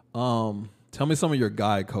tell me some of your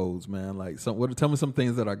guy codes, man. Like, tell me some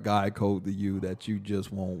things that are guy code to you that you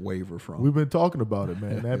just won't waver from. We've been talking about it,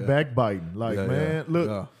 man. That backbiting, like, man.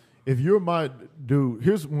 Look, if you're my dude,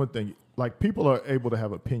 here's one thing. Like, people are able to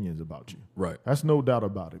have opinions about you. Right. That's no doubt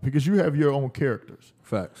about it, because you have your own characters.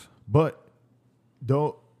 Facts. But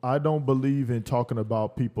I don't believe in talking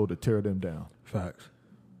about people to tear them down. Facts.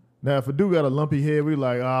 Now, if a dude got a lumpy head, we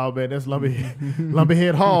like, oh man, that's lumpy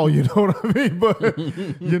head Hall. You know what I mean?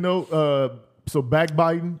 But so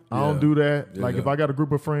backbiting, I don't do that. Yeah, like if I got a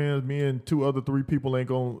group of friends, me and 3 people ain't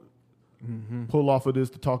gonna pull off of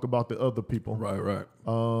this to talk about the other people. Right.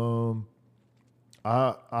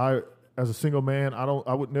 I as a single man,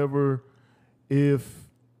 I would never, if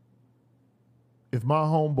my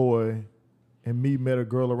homeboy and me met a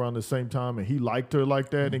girl around the same time and he liked her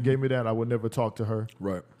like that and gave me that, I would never talk to her.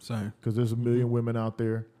 Right. Same. Because there's a million women out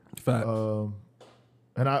there. Facts.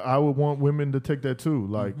 And I would want women to take that too.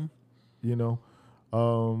 Like,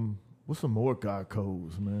 what's some more guy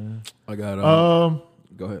codes, man? I got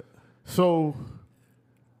go ahead. So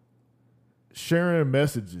sharing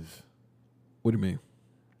messages. What do you mean?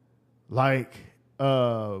 Like,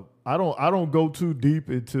 I don't go too deep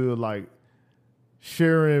into like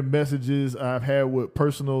sharing messages I've had with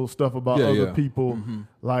personal stuff about other people.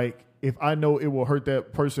 Like, if I know it will hurt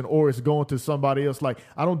that person or it's going to somebody else, like,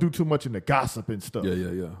 I don't do too much in the gossip and stuff.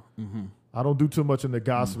 I don't do too much in the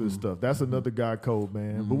gossip and stuff. That's another guy code,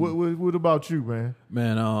 man. But what about you, man?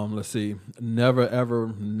 Man, let's see. Never,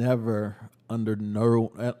 ever, never, under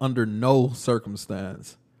no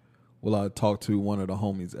circumstance will I talk to one of the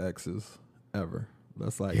homies' exes ever.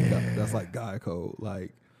 That's like guy code.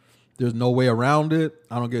 Like, there's no way around it.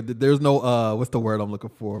 I don't get. There's no what's the word I'm looking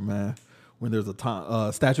for, man? When there's a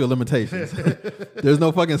time statute of limitations. There's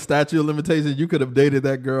no fucking statute of limitations. You could have dated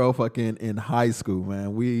that girl fucking in high school,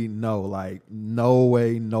 man. We know, like, no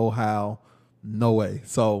way, no how, no way.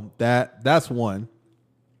 So that's one.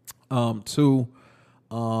 Two.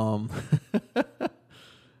 I'm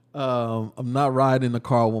not riding in the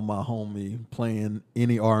car with my homie playing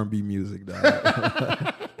any R&B music.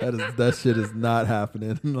 That shit is not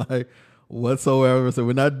happening, like, whatsoever. So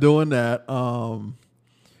we're not doing that.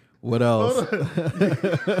 What else?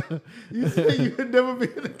 You say you would never be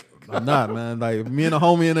in the car. I'm not, man. Like, me and a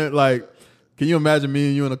homie in it, like, can you imagine me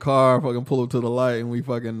and you in a car, fucking pull up to the light and we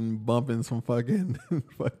fucking bumping some fucking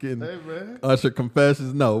hey, Usher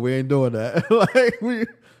confessions? No, we ain't doing that. Like,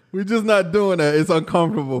 we're just not doing that. It's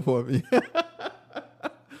uncomfortable for me.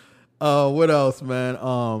 What else, man?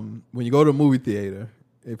 When you go to a movie theater,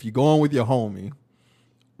 if you go on with your homie,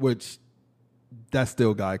 which that's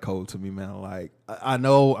still guy code to me, man. Like, I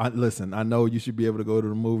know you should be able to go to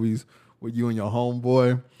the movies with you and your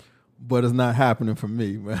homeboy, but it's not happening for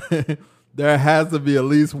me, man. There has to be at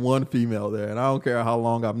least one female there, and I don't care how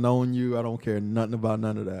long I've known you. I don't care nothing about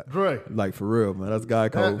none of that. Right. Like, for real, man. That's guy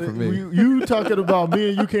code for me. You talking about me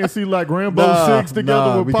and you can't see like Rambo 6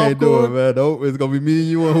 together with popcorn? We can't do it, man. Nope, it's going to be me and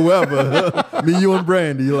you and whoever. Me, you, and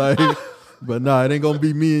Brandy. Like, but nah, it ain't going to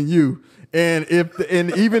be me and you. And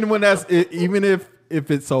even if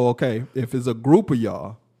it's so, okay, if it's a group of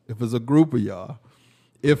y'all,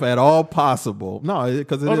 if at all possible, no,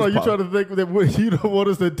 because you trying to think that you don't want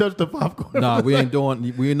us to touch the popcorn? No,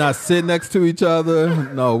 we're not sitting next to each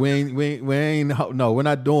other. No, we're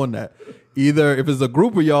not doing that. Either if it's a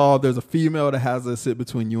group of y'all, there's a female that has to sit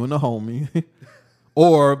between you and the homie,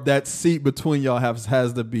 or that seat between y'all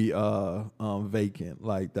has to be vacant.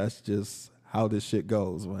 Like, that's just how this shit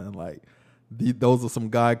goes, man. Like, those are some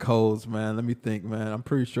guy codes, man. Let me think, man. I'm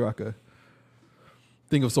pretty sure I could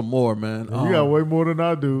think of some more, man. You got way more than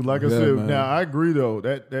I do. Like I said, man. Now I agree though.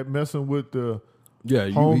 That messing with the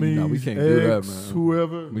homies, we can't ex, do that, man.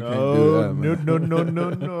 Whoever. We can't do that, man.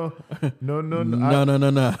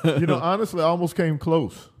 No. You know, honestly, I almost came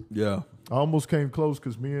close. Yeah, I almost came close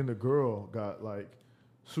because me and the girl got like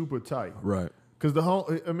super tight. Right. Because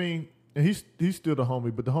he's still the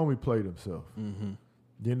homie, but the homie played himself. Mm-hmm.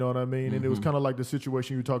 You know what I mean? Mm-hmm. And it was kind of like the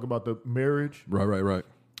situation you talk about, the marriage. Right.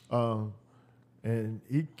 And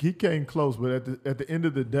he came close, but at the end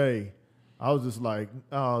of the day, I was just like,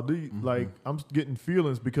 like, I'm getting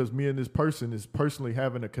feelings because me and this person is personally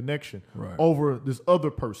having a connection over this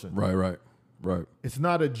other person. Right. It's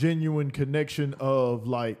not a genuine connection of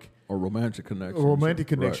like a romantic connection.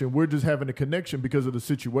 Right. We're just having a connection because of the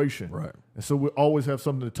situation. Right. And so we always have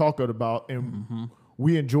something to talk about, and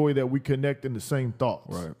we enjoy that we connect in the same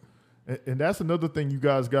thoughts. Right. And that's another thing you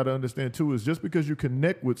guys got to understand too, is just because you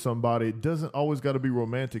connect with somebody, it doesn't always got to be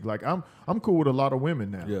romantic. Like I'm cool with a lot of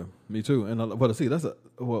women now. Yeah, me too. And but see, that's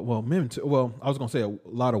men too. Well, I was gonna say a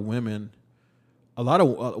lot of women, like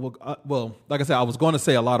I said, I was going to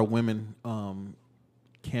say a lot of women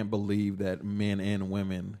can't believe that men and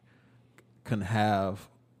women can have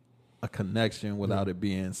a connection without it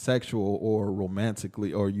being sexual or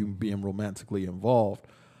romantically, or you being romantically involved.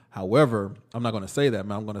 However, I'm not going to say that,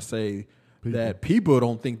 man. I'm going to say that people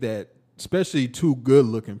don't think that, especially two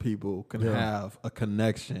good-looking people, can have a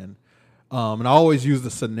connection. And I always use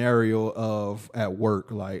the scenario of at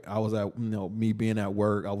work. Like I was at, me being at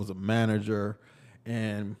work, I was a manager,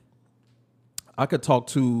 and I could talk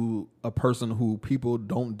to a person who people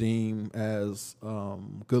don't deem as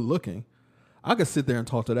good-looking. I could sit there and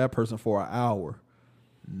talk to that person for an hour.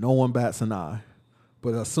 No one bats an eye.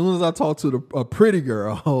 But as soon as I talk to a pretty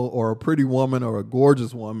girl or a pretty woman or a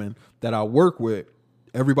gorgeous woman that I work with,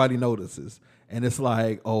 everybody notices. And it's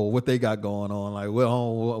like, oh, what they got going on? Like,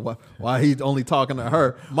 well, why he's only talking to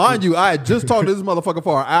her? Mind you, I had just talked to this motherfucker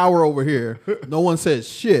for an hour over here. No one said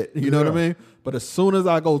shit. You know what I mean? But as soon as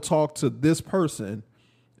I go talk to this person,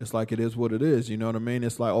 it's like it is what it is. You know what I mean?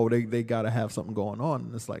 It's like, oh, they got to have something going on.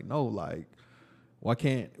 And it's like, no, like, why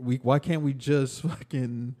can't we just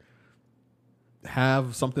fucking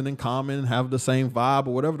have something in common, have the same vibe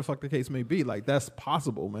or whatever the fuck the case may be? Like, that's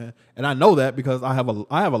possible, man. And I know that because I have a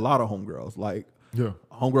lot of homegirls. Like,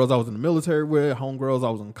 homegirls I was in the military with, homegirls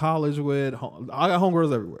I was in college with. I got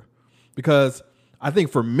homegirls everywhere. Because I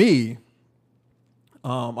think for me,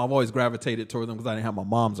 I've always gravitated towards them because I didn't have my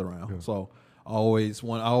moms around. Yeah. So I always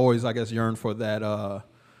I guess yearned for that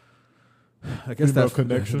I guess female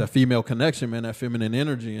connection. That female connection, man, that feminine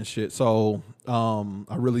energy and shit. So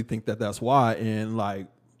I really think that's why. And like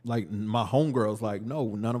my homegirls, like,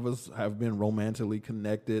 no, none of us have been romantically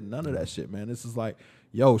connected. None of that shit, man. This is like,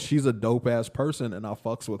 yo, she's a dope ass person and I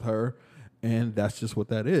fucks with her. And that's just what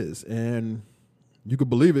that is. And you could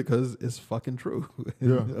believe it because it's fucking true. You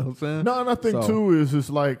know what I'm saying? No, and I think too is it's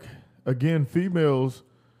like, again, females,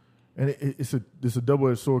 and it's a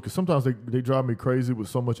double-edged sword because sometimes they drive me crazy with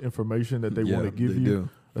so much information that they want to give you. Do.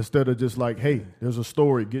 Instead of just like, hey, there's a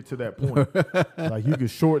story, get to that point. Like you can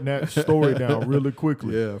shorten that story down really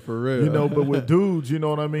quickly. Yeah, for real. But with dudes, you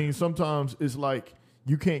know what I mean? Sometimes it's like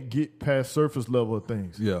you can't get past surface level of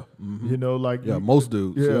things. Yeah. Mm-hmm. Most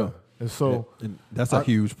dudes. Yeah. And so and that's a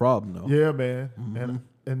huge problem, though. Yeah, man. Mm-hmm.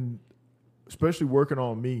 And especially working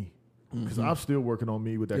on me, because I'm still working on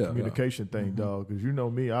me with that communication thing, dog. Because you know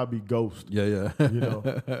me, I'll be ghost. Yeah.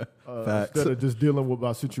 Instead of just dealing with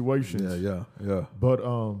my situations. Yeah. But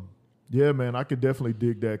yeah, man, I could definitely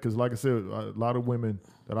dig that because, like I said, a lot of women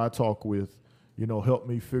that I talk with, help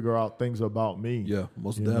me figure out things about me. Yeah,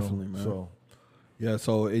 most definitely, man. So. Yeah,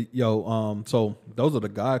 so so those are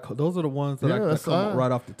the ones that come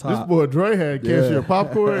right off the top. This boy Dre had cashier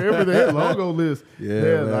popcorn, everything, logo list.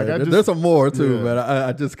 Yeah, like there's some more too, but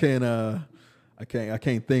I just can't I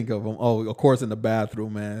can't think of them. Oh, of course in the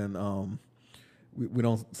bathroom, man. We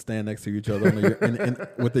don't stand next to each other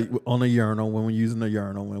on the urinal when we're using the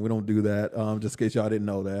urinal, man. We don't do that. Just in case y'all didn't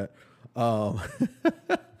know that.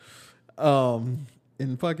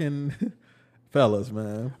 And fucking fellas,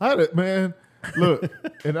 man. I had it, man. Look,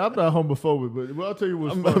 and I'm not homophobic, but I'll tell you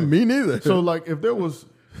what's funny. Me neither. So, like, if there was,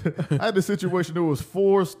 I had a situation, there was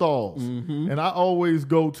 4 stalls, and I always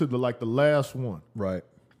go to the last one. Right.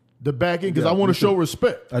 The back end, because I want to show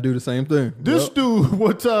respect. I do the same thing. This dude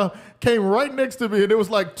one time came right next to me, and there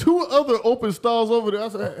was like 2 other open stalls over there. I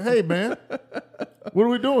said, hey, man, what are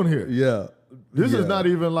we doing here? Yeah. This is not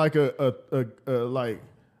even like an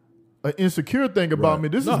insecure thing about me.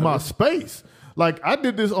 This is my space. Like, I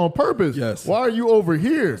did this on purpose. Yes. Why are you over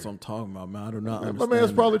here? That's what I'm talking about, man. I do not understand. My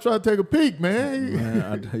man's probably trying to take a peek,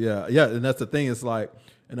 man. Yeah. And that's the thing. It's like,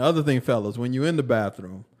 and the other thing, fellas, when you're in the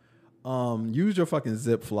bathroom, use your fucking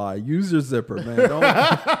zip fly. Use your zipper, man.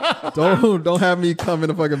 Don't have me come in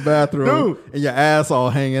the fucking bathroom and your ass all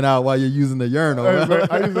hanging out while you're using the urinal. Hey, man,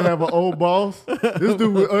 I used to have an old boss. This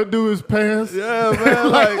dude would undo his pants. Yeah,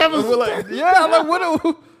 man.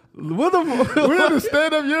 We're in the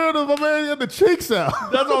stand-up urinal, my man, you had the cheeks out.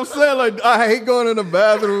 That's what I'm saying. Like, I hate going in the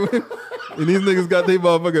bathroom and these niggas got their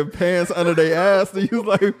motherfucking pants under their ass. And you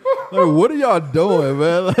like, what are y'all doing,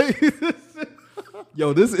 man? Like,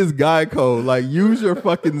 yo, this is guy code. Like, use your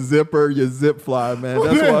fucking zipper, your zip fly, man.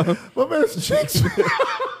 My man's cheeks.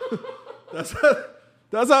 That's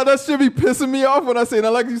how that should be pissing me off when I say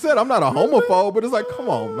that. Like you said, I'm not a homophobe, but it's like, come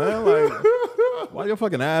on, man. Like, why your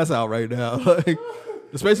fucking ass out right now? Like,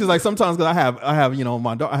 Especially like sometimes because I have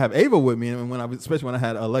my daughter, I have Ava with me, and especially when I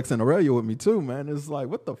had Alexa and Aurelia with me too, man, it's like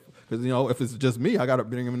what the because if it's just me, I gotta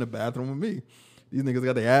bring them in the bathroom with me. These niggas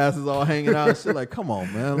got their asses all hanging out and shit. Like, come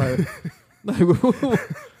on, man, like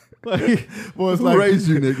well, it's who like raised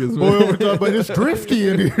you niggas, man? Boy, but it's drifty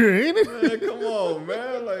in here, ain't it? Man, come on,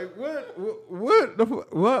 man. Like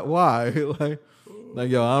what? Why? Like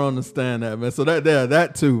yo, I don't understand that, man. So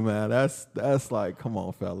that too, man. That's like, come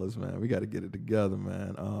on, fellas, man. We got to get it together,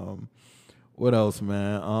 man. What else,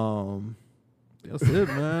 man? That's it,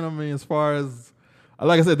 man. I mean, as far as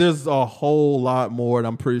like I said, there's a whole lot more, and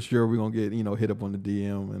I'm pretty sure we're gonna get hit up on the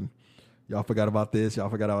DM and y'all forgot about this, y'all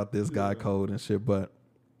forgot about this guy code and shit, but.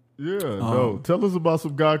 Yeah, no. Tell us about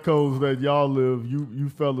some guy codes that y'all you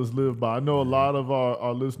fellas live by. I know a lot of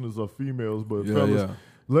our listeners are females, but fellas,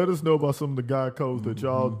 let us know about some of the guy codes that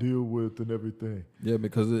y'all deal with and everything. Yeah,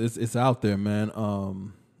 because it's out there, man.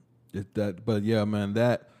 But yeah, man,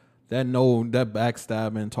 that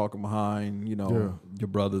backstabbing, talking behind, your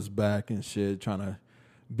brother's back and shit, trying to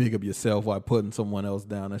big up yourself while putting someone else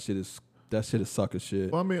down. That shit is sucker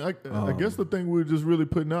shit. Well, I mean, I guess the thing we're just really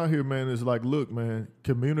putting out here, man, is like, look, man,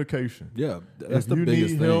 communication. Yeah, that's the biggest thing.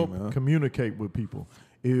 If you need help, man, communicate with people.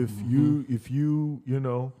 If you if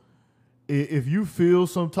you feel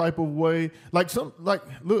some type of way,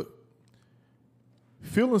 look,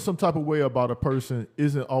 feeling some type of way about a person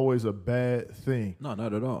isn't always a bad thing. No,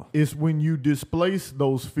 not at all. It's when you displace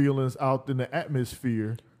those feelings out in the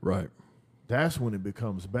atmosphere. Right. That's when it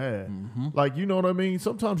becomes bad. Like, you know what I mean?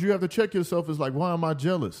 Sometimes you have to check yourself. It's like, why am I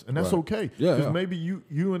jealous? And that's okay. Yeah. Because maybe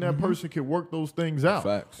you and that person can work those things out.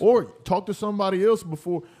 Facts. Or talk to somebody else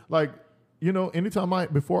before, like, anytime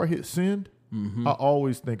before I hit send, I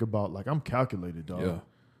always think about, like, I'm calculated, dog. Yeah.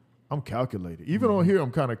 I'm calculated. Even on here,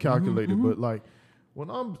 I'm kind of calculated. But, like,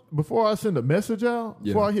 before I send a message out,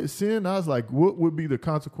 before I hit send, I was like, what would be the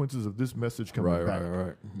consequences of this message coming back?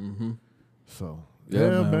 Right. So...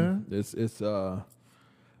 Yeah, man.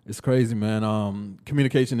 It's crazy, man.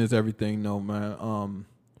 Communication is everything, though, man.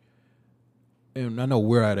 And I know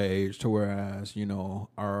we're at an age to whereas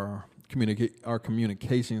our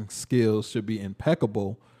communication skills should be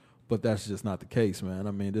impeccable, but that's just not the case, man.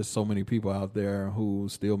 I mean, there's so many people out there who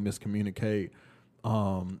still miscommunicate.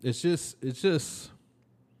 It's just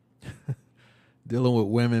dealing with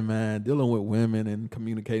women, man. Dealing with women and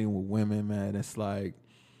communicating with women, man. It's like.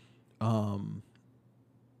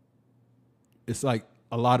 It's like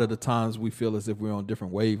a lot of the times we feel as if we're on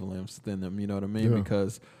different wavelengths than them, you know what I mean? Yeah.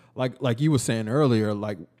 Because like you were saying earlier,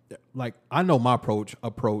 like I know my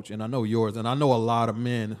approach and I know yours, and I know a lot of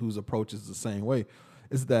men whose approach is the same way,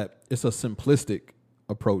 is that it's a simplistic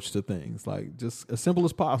approach to things. Like just as simple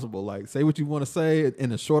as possible. Like say what you want to say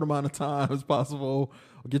in a short amount of time as possible,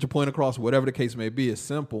 or get your point across, whatever the case may be. It's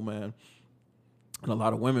simple, man. And a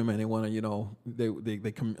lot of women, man, they want to,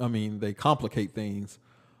 they complicate things.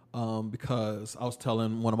 Because I was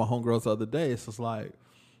telling one of my homegirls the other day, it's just like,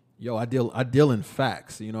 yo, I deal in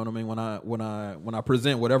facts. You know what I mean? When I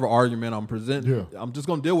present whatever argument I'm presenting, I'm just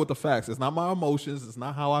gonna deal with the facts. It's not my emotions. It's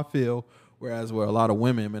not how I feel. Whereas where a lot of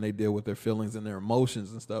women, man, they deal with their feelings and their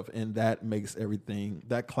emotions and stuff, and that makes everything,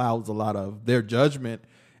 that clouds a lot of their judgment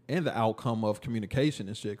and the outcome of communication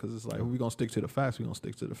and shit. Because it's like, if we're gonna stick to the facts, we're gonna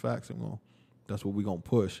stick to the facts, and that's what we're gonna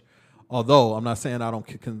push. Although I'm not saying I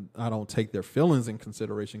don't take their feelings in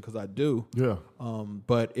consideration, because I do. Yeah.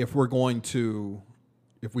 But if we're going to,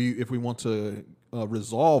 if we want to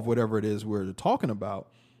resolve whatever it is we're talking about,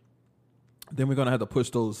 then we're gonna have to push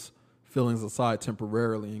those feelings aside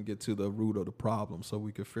temporarily and get to the root of the problem, so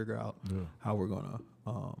we can figure out how we're going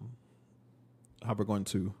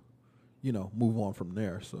to, move on from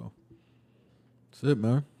there. So that's it,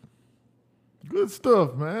 man. Good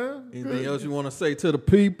stuff, man. Anything else you want to say to the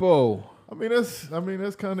people? I mean, that's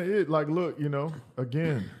kind of it. Like, look,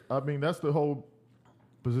 again, that's the whole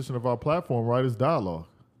position of our platform, right? Is dialogue.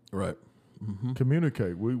 Right.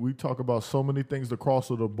 Communicate. We talk about so many things across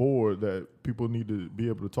the board that people need to be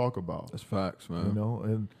able to talk about. That's facts, man.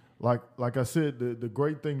 And like I said, the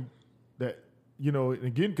great thing that,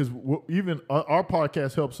 again, because even our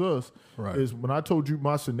podcast helps us, is when I told you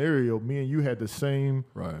my scenario, me and you had the same.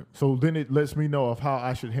 Right. So then it lets me know of how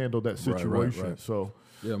I should handle that situation. Right. So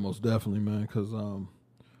yeah, most definitely, man. Because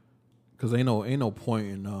ain't no point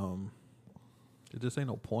in it just ain't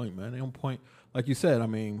no point, man. Ain't no point. Like you said, I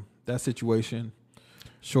mean, that situation,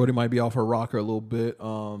 Shorty might be off her rocker a little bit,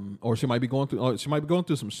 or she might be going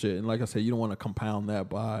through some shit. And like I said, you don't want to compound that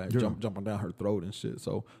by jumping down her throat and shit.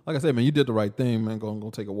 So like I said, man, you did the right thing, man.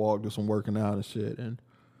 Go take a walk, do some working out and shit, and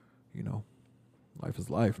life is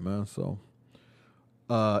life, man. So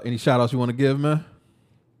any shout outs you want to give, man?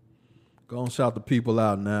 Go and shout the people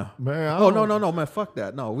out now. Man, No, man, fuck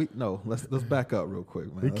that. Let's back up real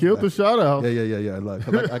quick, man. He killed the shout out. Yeah. Like,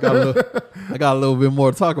 I got a little bit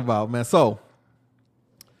more to talk about, man. So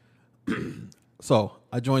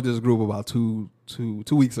I joined this group about two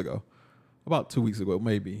weeks ago. About 2 weeks ago,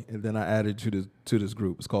 maybe. And then I added to this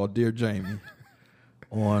group. It's called Dear Jamie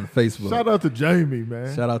on Facebook. Shout out to Jamie,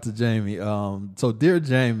 man. Shout out to Jamie. So Dear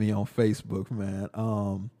Jamie on Facebook, man.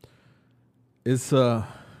 It's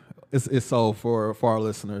so for our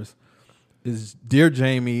listeners. Is Dear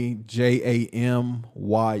Jamie, Jamye,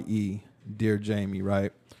 Dear Jamie,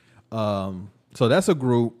 right? So that's a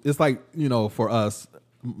group. It's like, for us.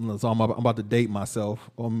 So I'm about to date myself.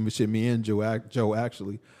 Me and Joe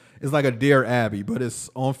actually. It's like a Dear Abby, but it's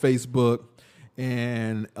on Facebook,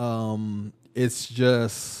 and it's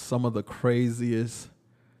just some of the craziest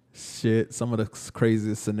shit, some of the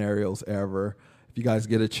craziest scenarios ever. If you guys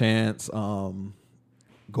get a chance, go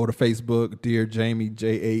to Facebook, Dear Jamie,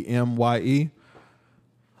 Jamye.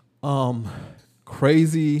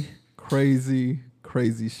 Crazy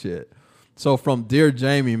shit. So from Dear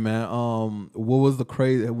Jamie, man, what was the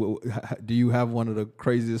crazy? Do you have one of the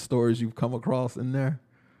craziest stories you've come across in there?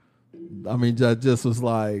 I mean, just was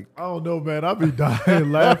like, I don't know, man. I be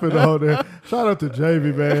dying laughing on there. Shout out to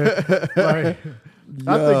Jamie, man. Like,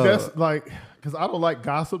 I think that's like, because I don't like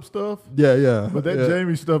gossip stuff. Yeah. But that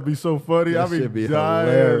Jamie stuff be so funny. That I be dying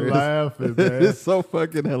hilarious. laughing, man. It's so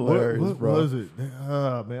fucking hilarious, what bro. What was it?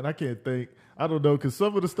 Man, I can't think. I don't know, because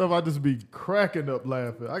some of the stuff I just be cracking up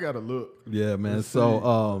laughing. I got to look. Yeah, man.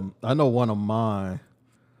 So I know one of mine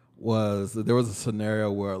there was a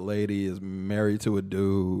scenario where a lady is married to a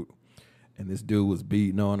dude, and this dude was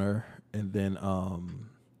beating on her, and then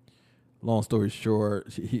long story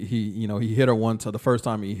short, he hit her one time. The first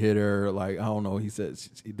time he hit her, like, I don't know, he said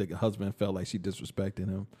the husband felt like she disrespected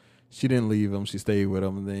him. She didn't leave him. She stayed with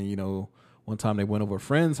him. And then, one time they went over a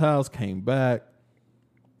friend's house, came back,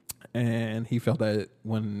 and he felt that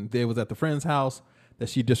when they was at the friend's house that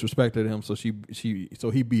she disrespected him. So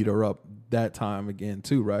he beat her up that time again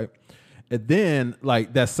too, right? And then,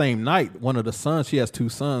 like, that same night, one of the sons, she has two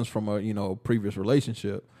sons from a previous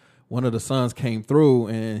relationship. One of the sons came through,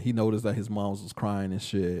 and he noticed that his mom was crying and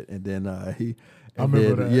shit. And then I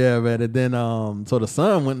remember that. Yeah, man. And then so the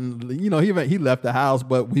son went, and, he left the house,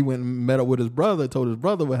 but we went and met up with his brother, told his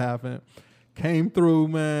brother what happened. Came through,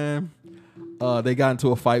 man. They got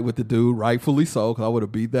into a fight with the dude, rightfully so, because I would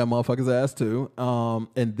have beat that motherfucker's ass too.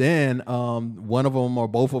 And then one of them or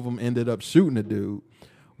both of them ended up shooting the dude,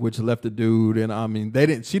 which left the dude. And I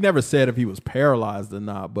mean, she never said if he was paralyzed or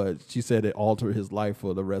not, but she said it altered his life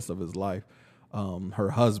for the rest of his life.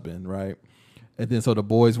 Her husband, right? And then so the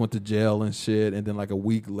boys went to jail and shit. And then like a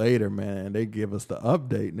week later, man, they give us the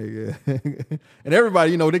update, nigga. And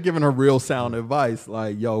everybody, they're giving her real sound advice.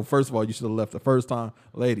 Like, yo, first of all, you should have left the first time.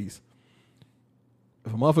 Ladies,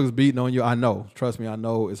 if a motherfucker's beating on you, I know. Trust me, I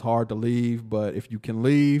know it's hard to leave. But if you can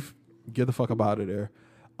leave, get the fuck up out of there.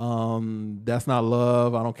 That's not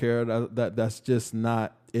love. I don't care. That's just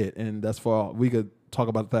not it. And that's for, we could talk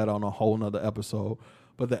about that on a whole nother episode.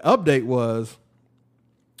 But the update was,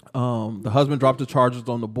 the husband dropped the charges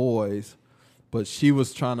on the boys, but she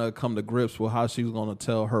was trying to come to grips with how she was going to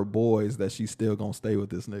tell her boys that she's still going to stay with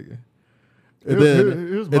this nigga.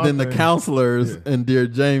 And then the counselors and Dear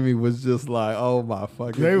Jamie was just like, oh my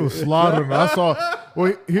fucking. They were slaughtering. I saw.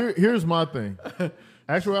 Well, here's my thing.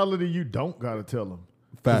 Actuality, you don't got to tell them.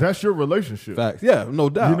 Facts. That's your relationship. Facts. Yeah, no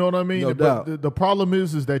doubt. You know what I mean? No doubt. The problem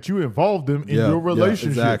is that you involved them in your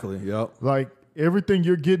relationship. Yeah, exactly. Yep. Like, everything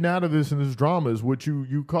you're getting out of this and this drama is what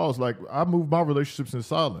you cause. Like, I move my relationships in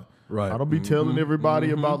silent. Right. I don't be telling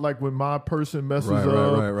everybody about like when my person messes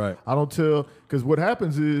up. Right. I don't tell, because what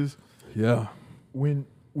happens is, when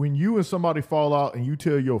you and somebody fall out and you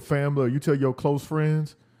tell your family or you tell your close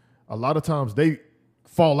friends, a lot of times they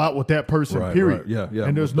fall out with that person. Period. Right. Yeah.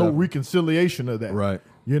 And there's no reconciliation of that. Right.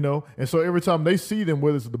 And so every time they see them,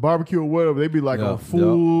 whether it's the barbecue or whatever, they be like on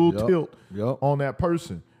full tilt on that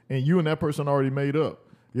person. And you and that person already made up.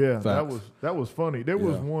 Yeah, facts. that was funny. There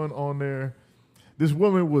was one on there. This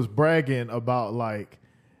woman was bragging about like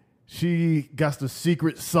she got the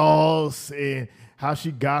secret sauce and how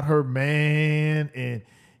she got her man and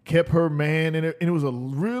kept her man. And it was a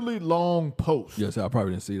really long post. Yes, I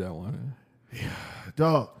probably didn't see that one. Yeah,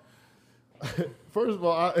 dog. First of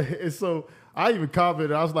all, I even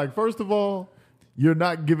commented. I was like, first of all, you're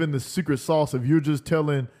not giving the secret sauce if you're just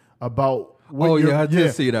telling about I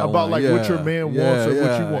did see that about one. what your man wants or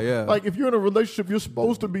what you want. Yeah. Like if you're in a relationship, you're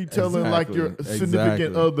supposed to be telling like your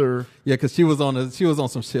significant other. Yeah, because she was on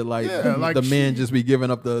some shit like the men just be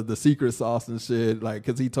giving up the secret sauce and shit. Like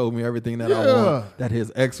because he told me everything that I want that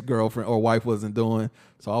his ex-girlfriend or wife wasn't doing.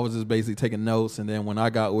 So I was just basically taking notes, and then when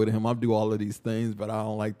I got with him, I do all of these things, but I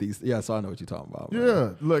don't like these. Yeah, so I know what you're talking about. Man.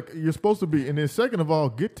 Yeah, like you're supposed to be, and then second of all,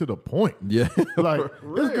 get to the point. Yeah, like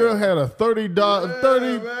this girl had a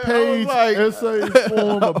 30-page essay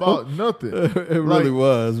form about nothing. It really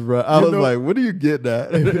was, bro. I was like, "What do you get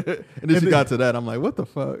that?" And then she got to that. I'm like, "What the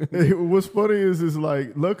fuck?" What's funny is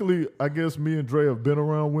like, luckily, I guess me and Dre have been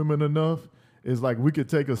around women enough. It's like we could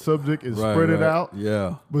take a subject and spread it out.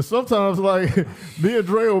 Yeah. But sometimes, like, me and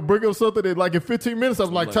Dre will bring up something that, like, in 15 minutes,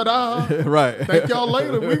 I'm like, ta-da. Right. Thank y'all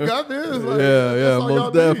later. We got this.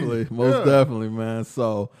 Like, most definitely, man.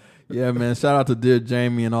 So, yeah, man, shout out to Dear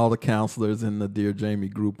Jamie and all the counselors in the Dear Jamie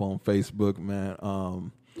group on Facebook,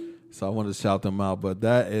 man. So I wanted to shout them out, but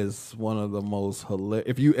that is one of the most hilarious.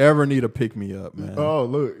 If you ever need a pick me up, man. Oh,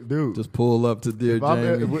 look, dude. Just pull up to Dear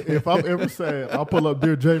Jamie. If I'm ever sad, I'll pull up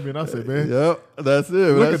Dear Jamie and I say, man. Yep, that's it.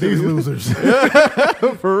 Look at these losers.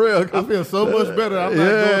 For real. I feel so much better. I'm not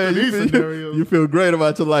going through these scenarios. You feel great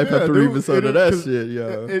about your life after reading some of that shit,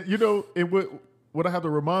 yo. And what I have to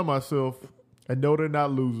remind myself, I know they're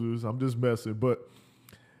not losers. I'm just messing, but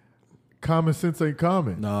common sense ain't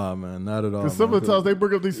common. Nah, man, not at all. Because some of the times they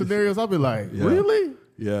bring up these scenarios, I'll be like, really?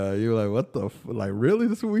 Yeah, you're like, what the like, really?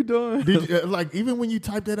 This is what we doing? Did you, like, even when you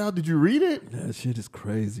typed that out, did you read it? That shit is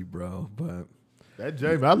crazy, bro. But that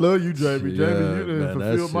Jamie, I love you, Jamie. Jamie, you done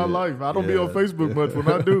fulfilled my life. I don't be on Facebook much. When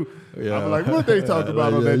I do, I'm like, what they talk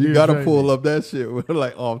about on that? You got to pull up that shit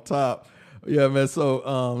like off top. Yeah, man.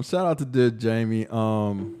 So shout out to Dear Jamie.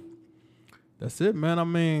 That's it, man. I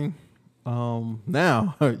mean.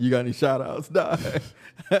 Now you got any shout outs?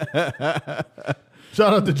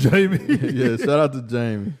 Shout out to Jamie. Yeah, shout out to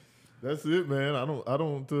Jamie. That's it, man.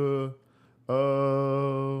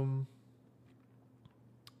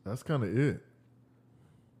 That's kind of it.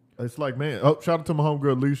 It's like, man, shout out to my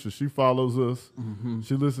homegirl Alicia. She follows us. Mm-hmm.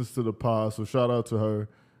 She listens to the pod, so shout out to her.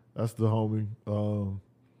 That's the homie.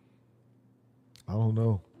 I don't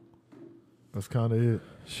know. That's kind of it.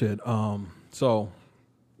 Shit. So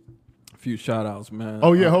few shout outs, man.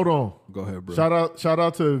 Oh yeah, hold on. Go ahead, bro. Shout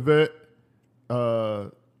out to Yvette.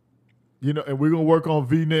 And we're gonna work on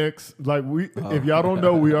V-necks. Like if y'all don't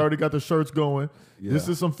know, we already got the shirts going. Yeah. This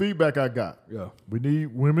is some feedback I got. Yeah. We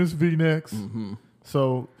need women's V-necks. Mm-hmm.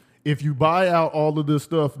 So if you buy out all of this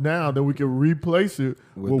stuff now, then we can replace it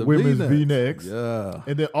with women's V-necks. Yeah.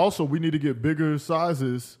 And then also we need to get bigger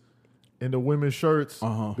sizes in the women's shirts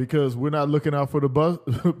because we're not looking out for the bust.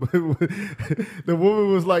 The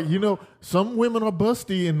woman was like, some women are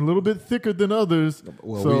busty and a little bit thicker than others.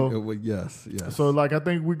 Well, yes. So like, I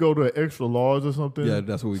think we go to an extra large or something. Yeah,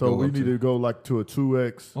 that's what we go. So we need to go like to a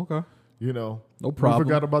 2X. Okay. No problem. We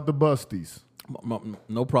forgot about the busties.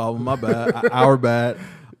 No problem. My bad. Our bad.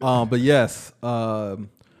 But yes, Cup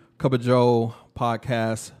of Joe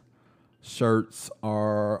podcast shirts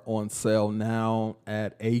are on sale now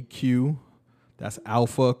at AQ. That's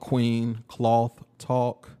Alpha Queen Cloth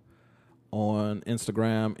Talk on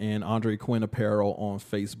Instagram and Andre Quinn Apparel on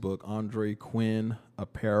Facebook. Andre Quinn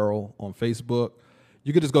Apparel on Facebook.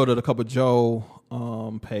 You could just go to the Cup of Joe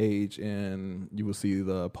page and you will see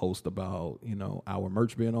the post about our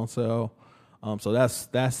merch being on sale. So that's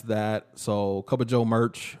that. So Cup of Joe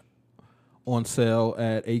merch on sale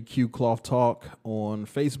at AQ Cloth Talk on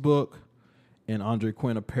Facebook. And Andre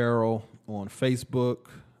Quinn Apparel on Facebook.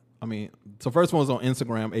 So first one was on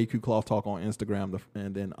Instagram, AQ Cloth Talk on Instagram,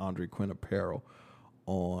 and then Andre Quinn Apparel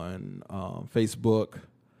on Facebook.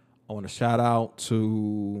 I want to shout out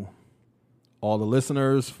to all the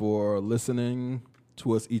listeners for listening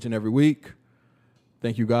to us each and every week.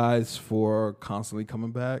 Thank you guys for constantly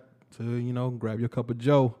coming back to, grab your cup of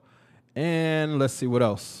Joe. And let's see what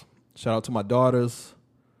else. Shout out to my daughters,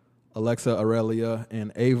 Alexa, Aurelia,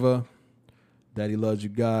 and Ava. Daddy loves you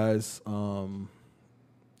guys.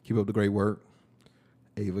 Keep up the great work.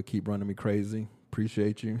 Ava, keep running me crazy.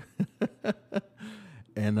 Appreciate you.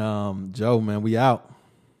 And Joe, man, we out.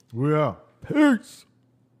 We out. Peace.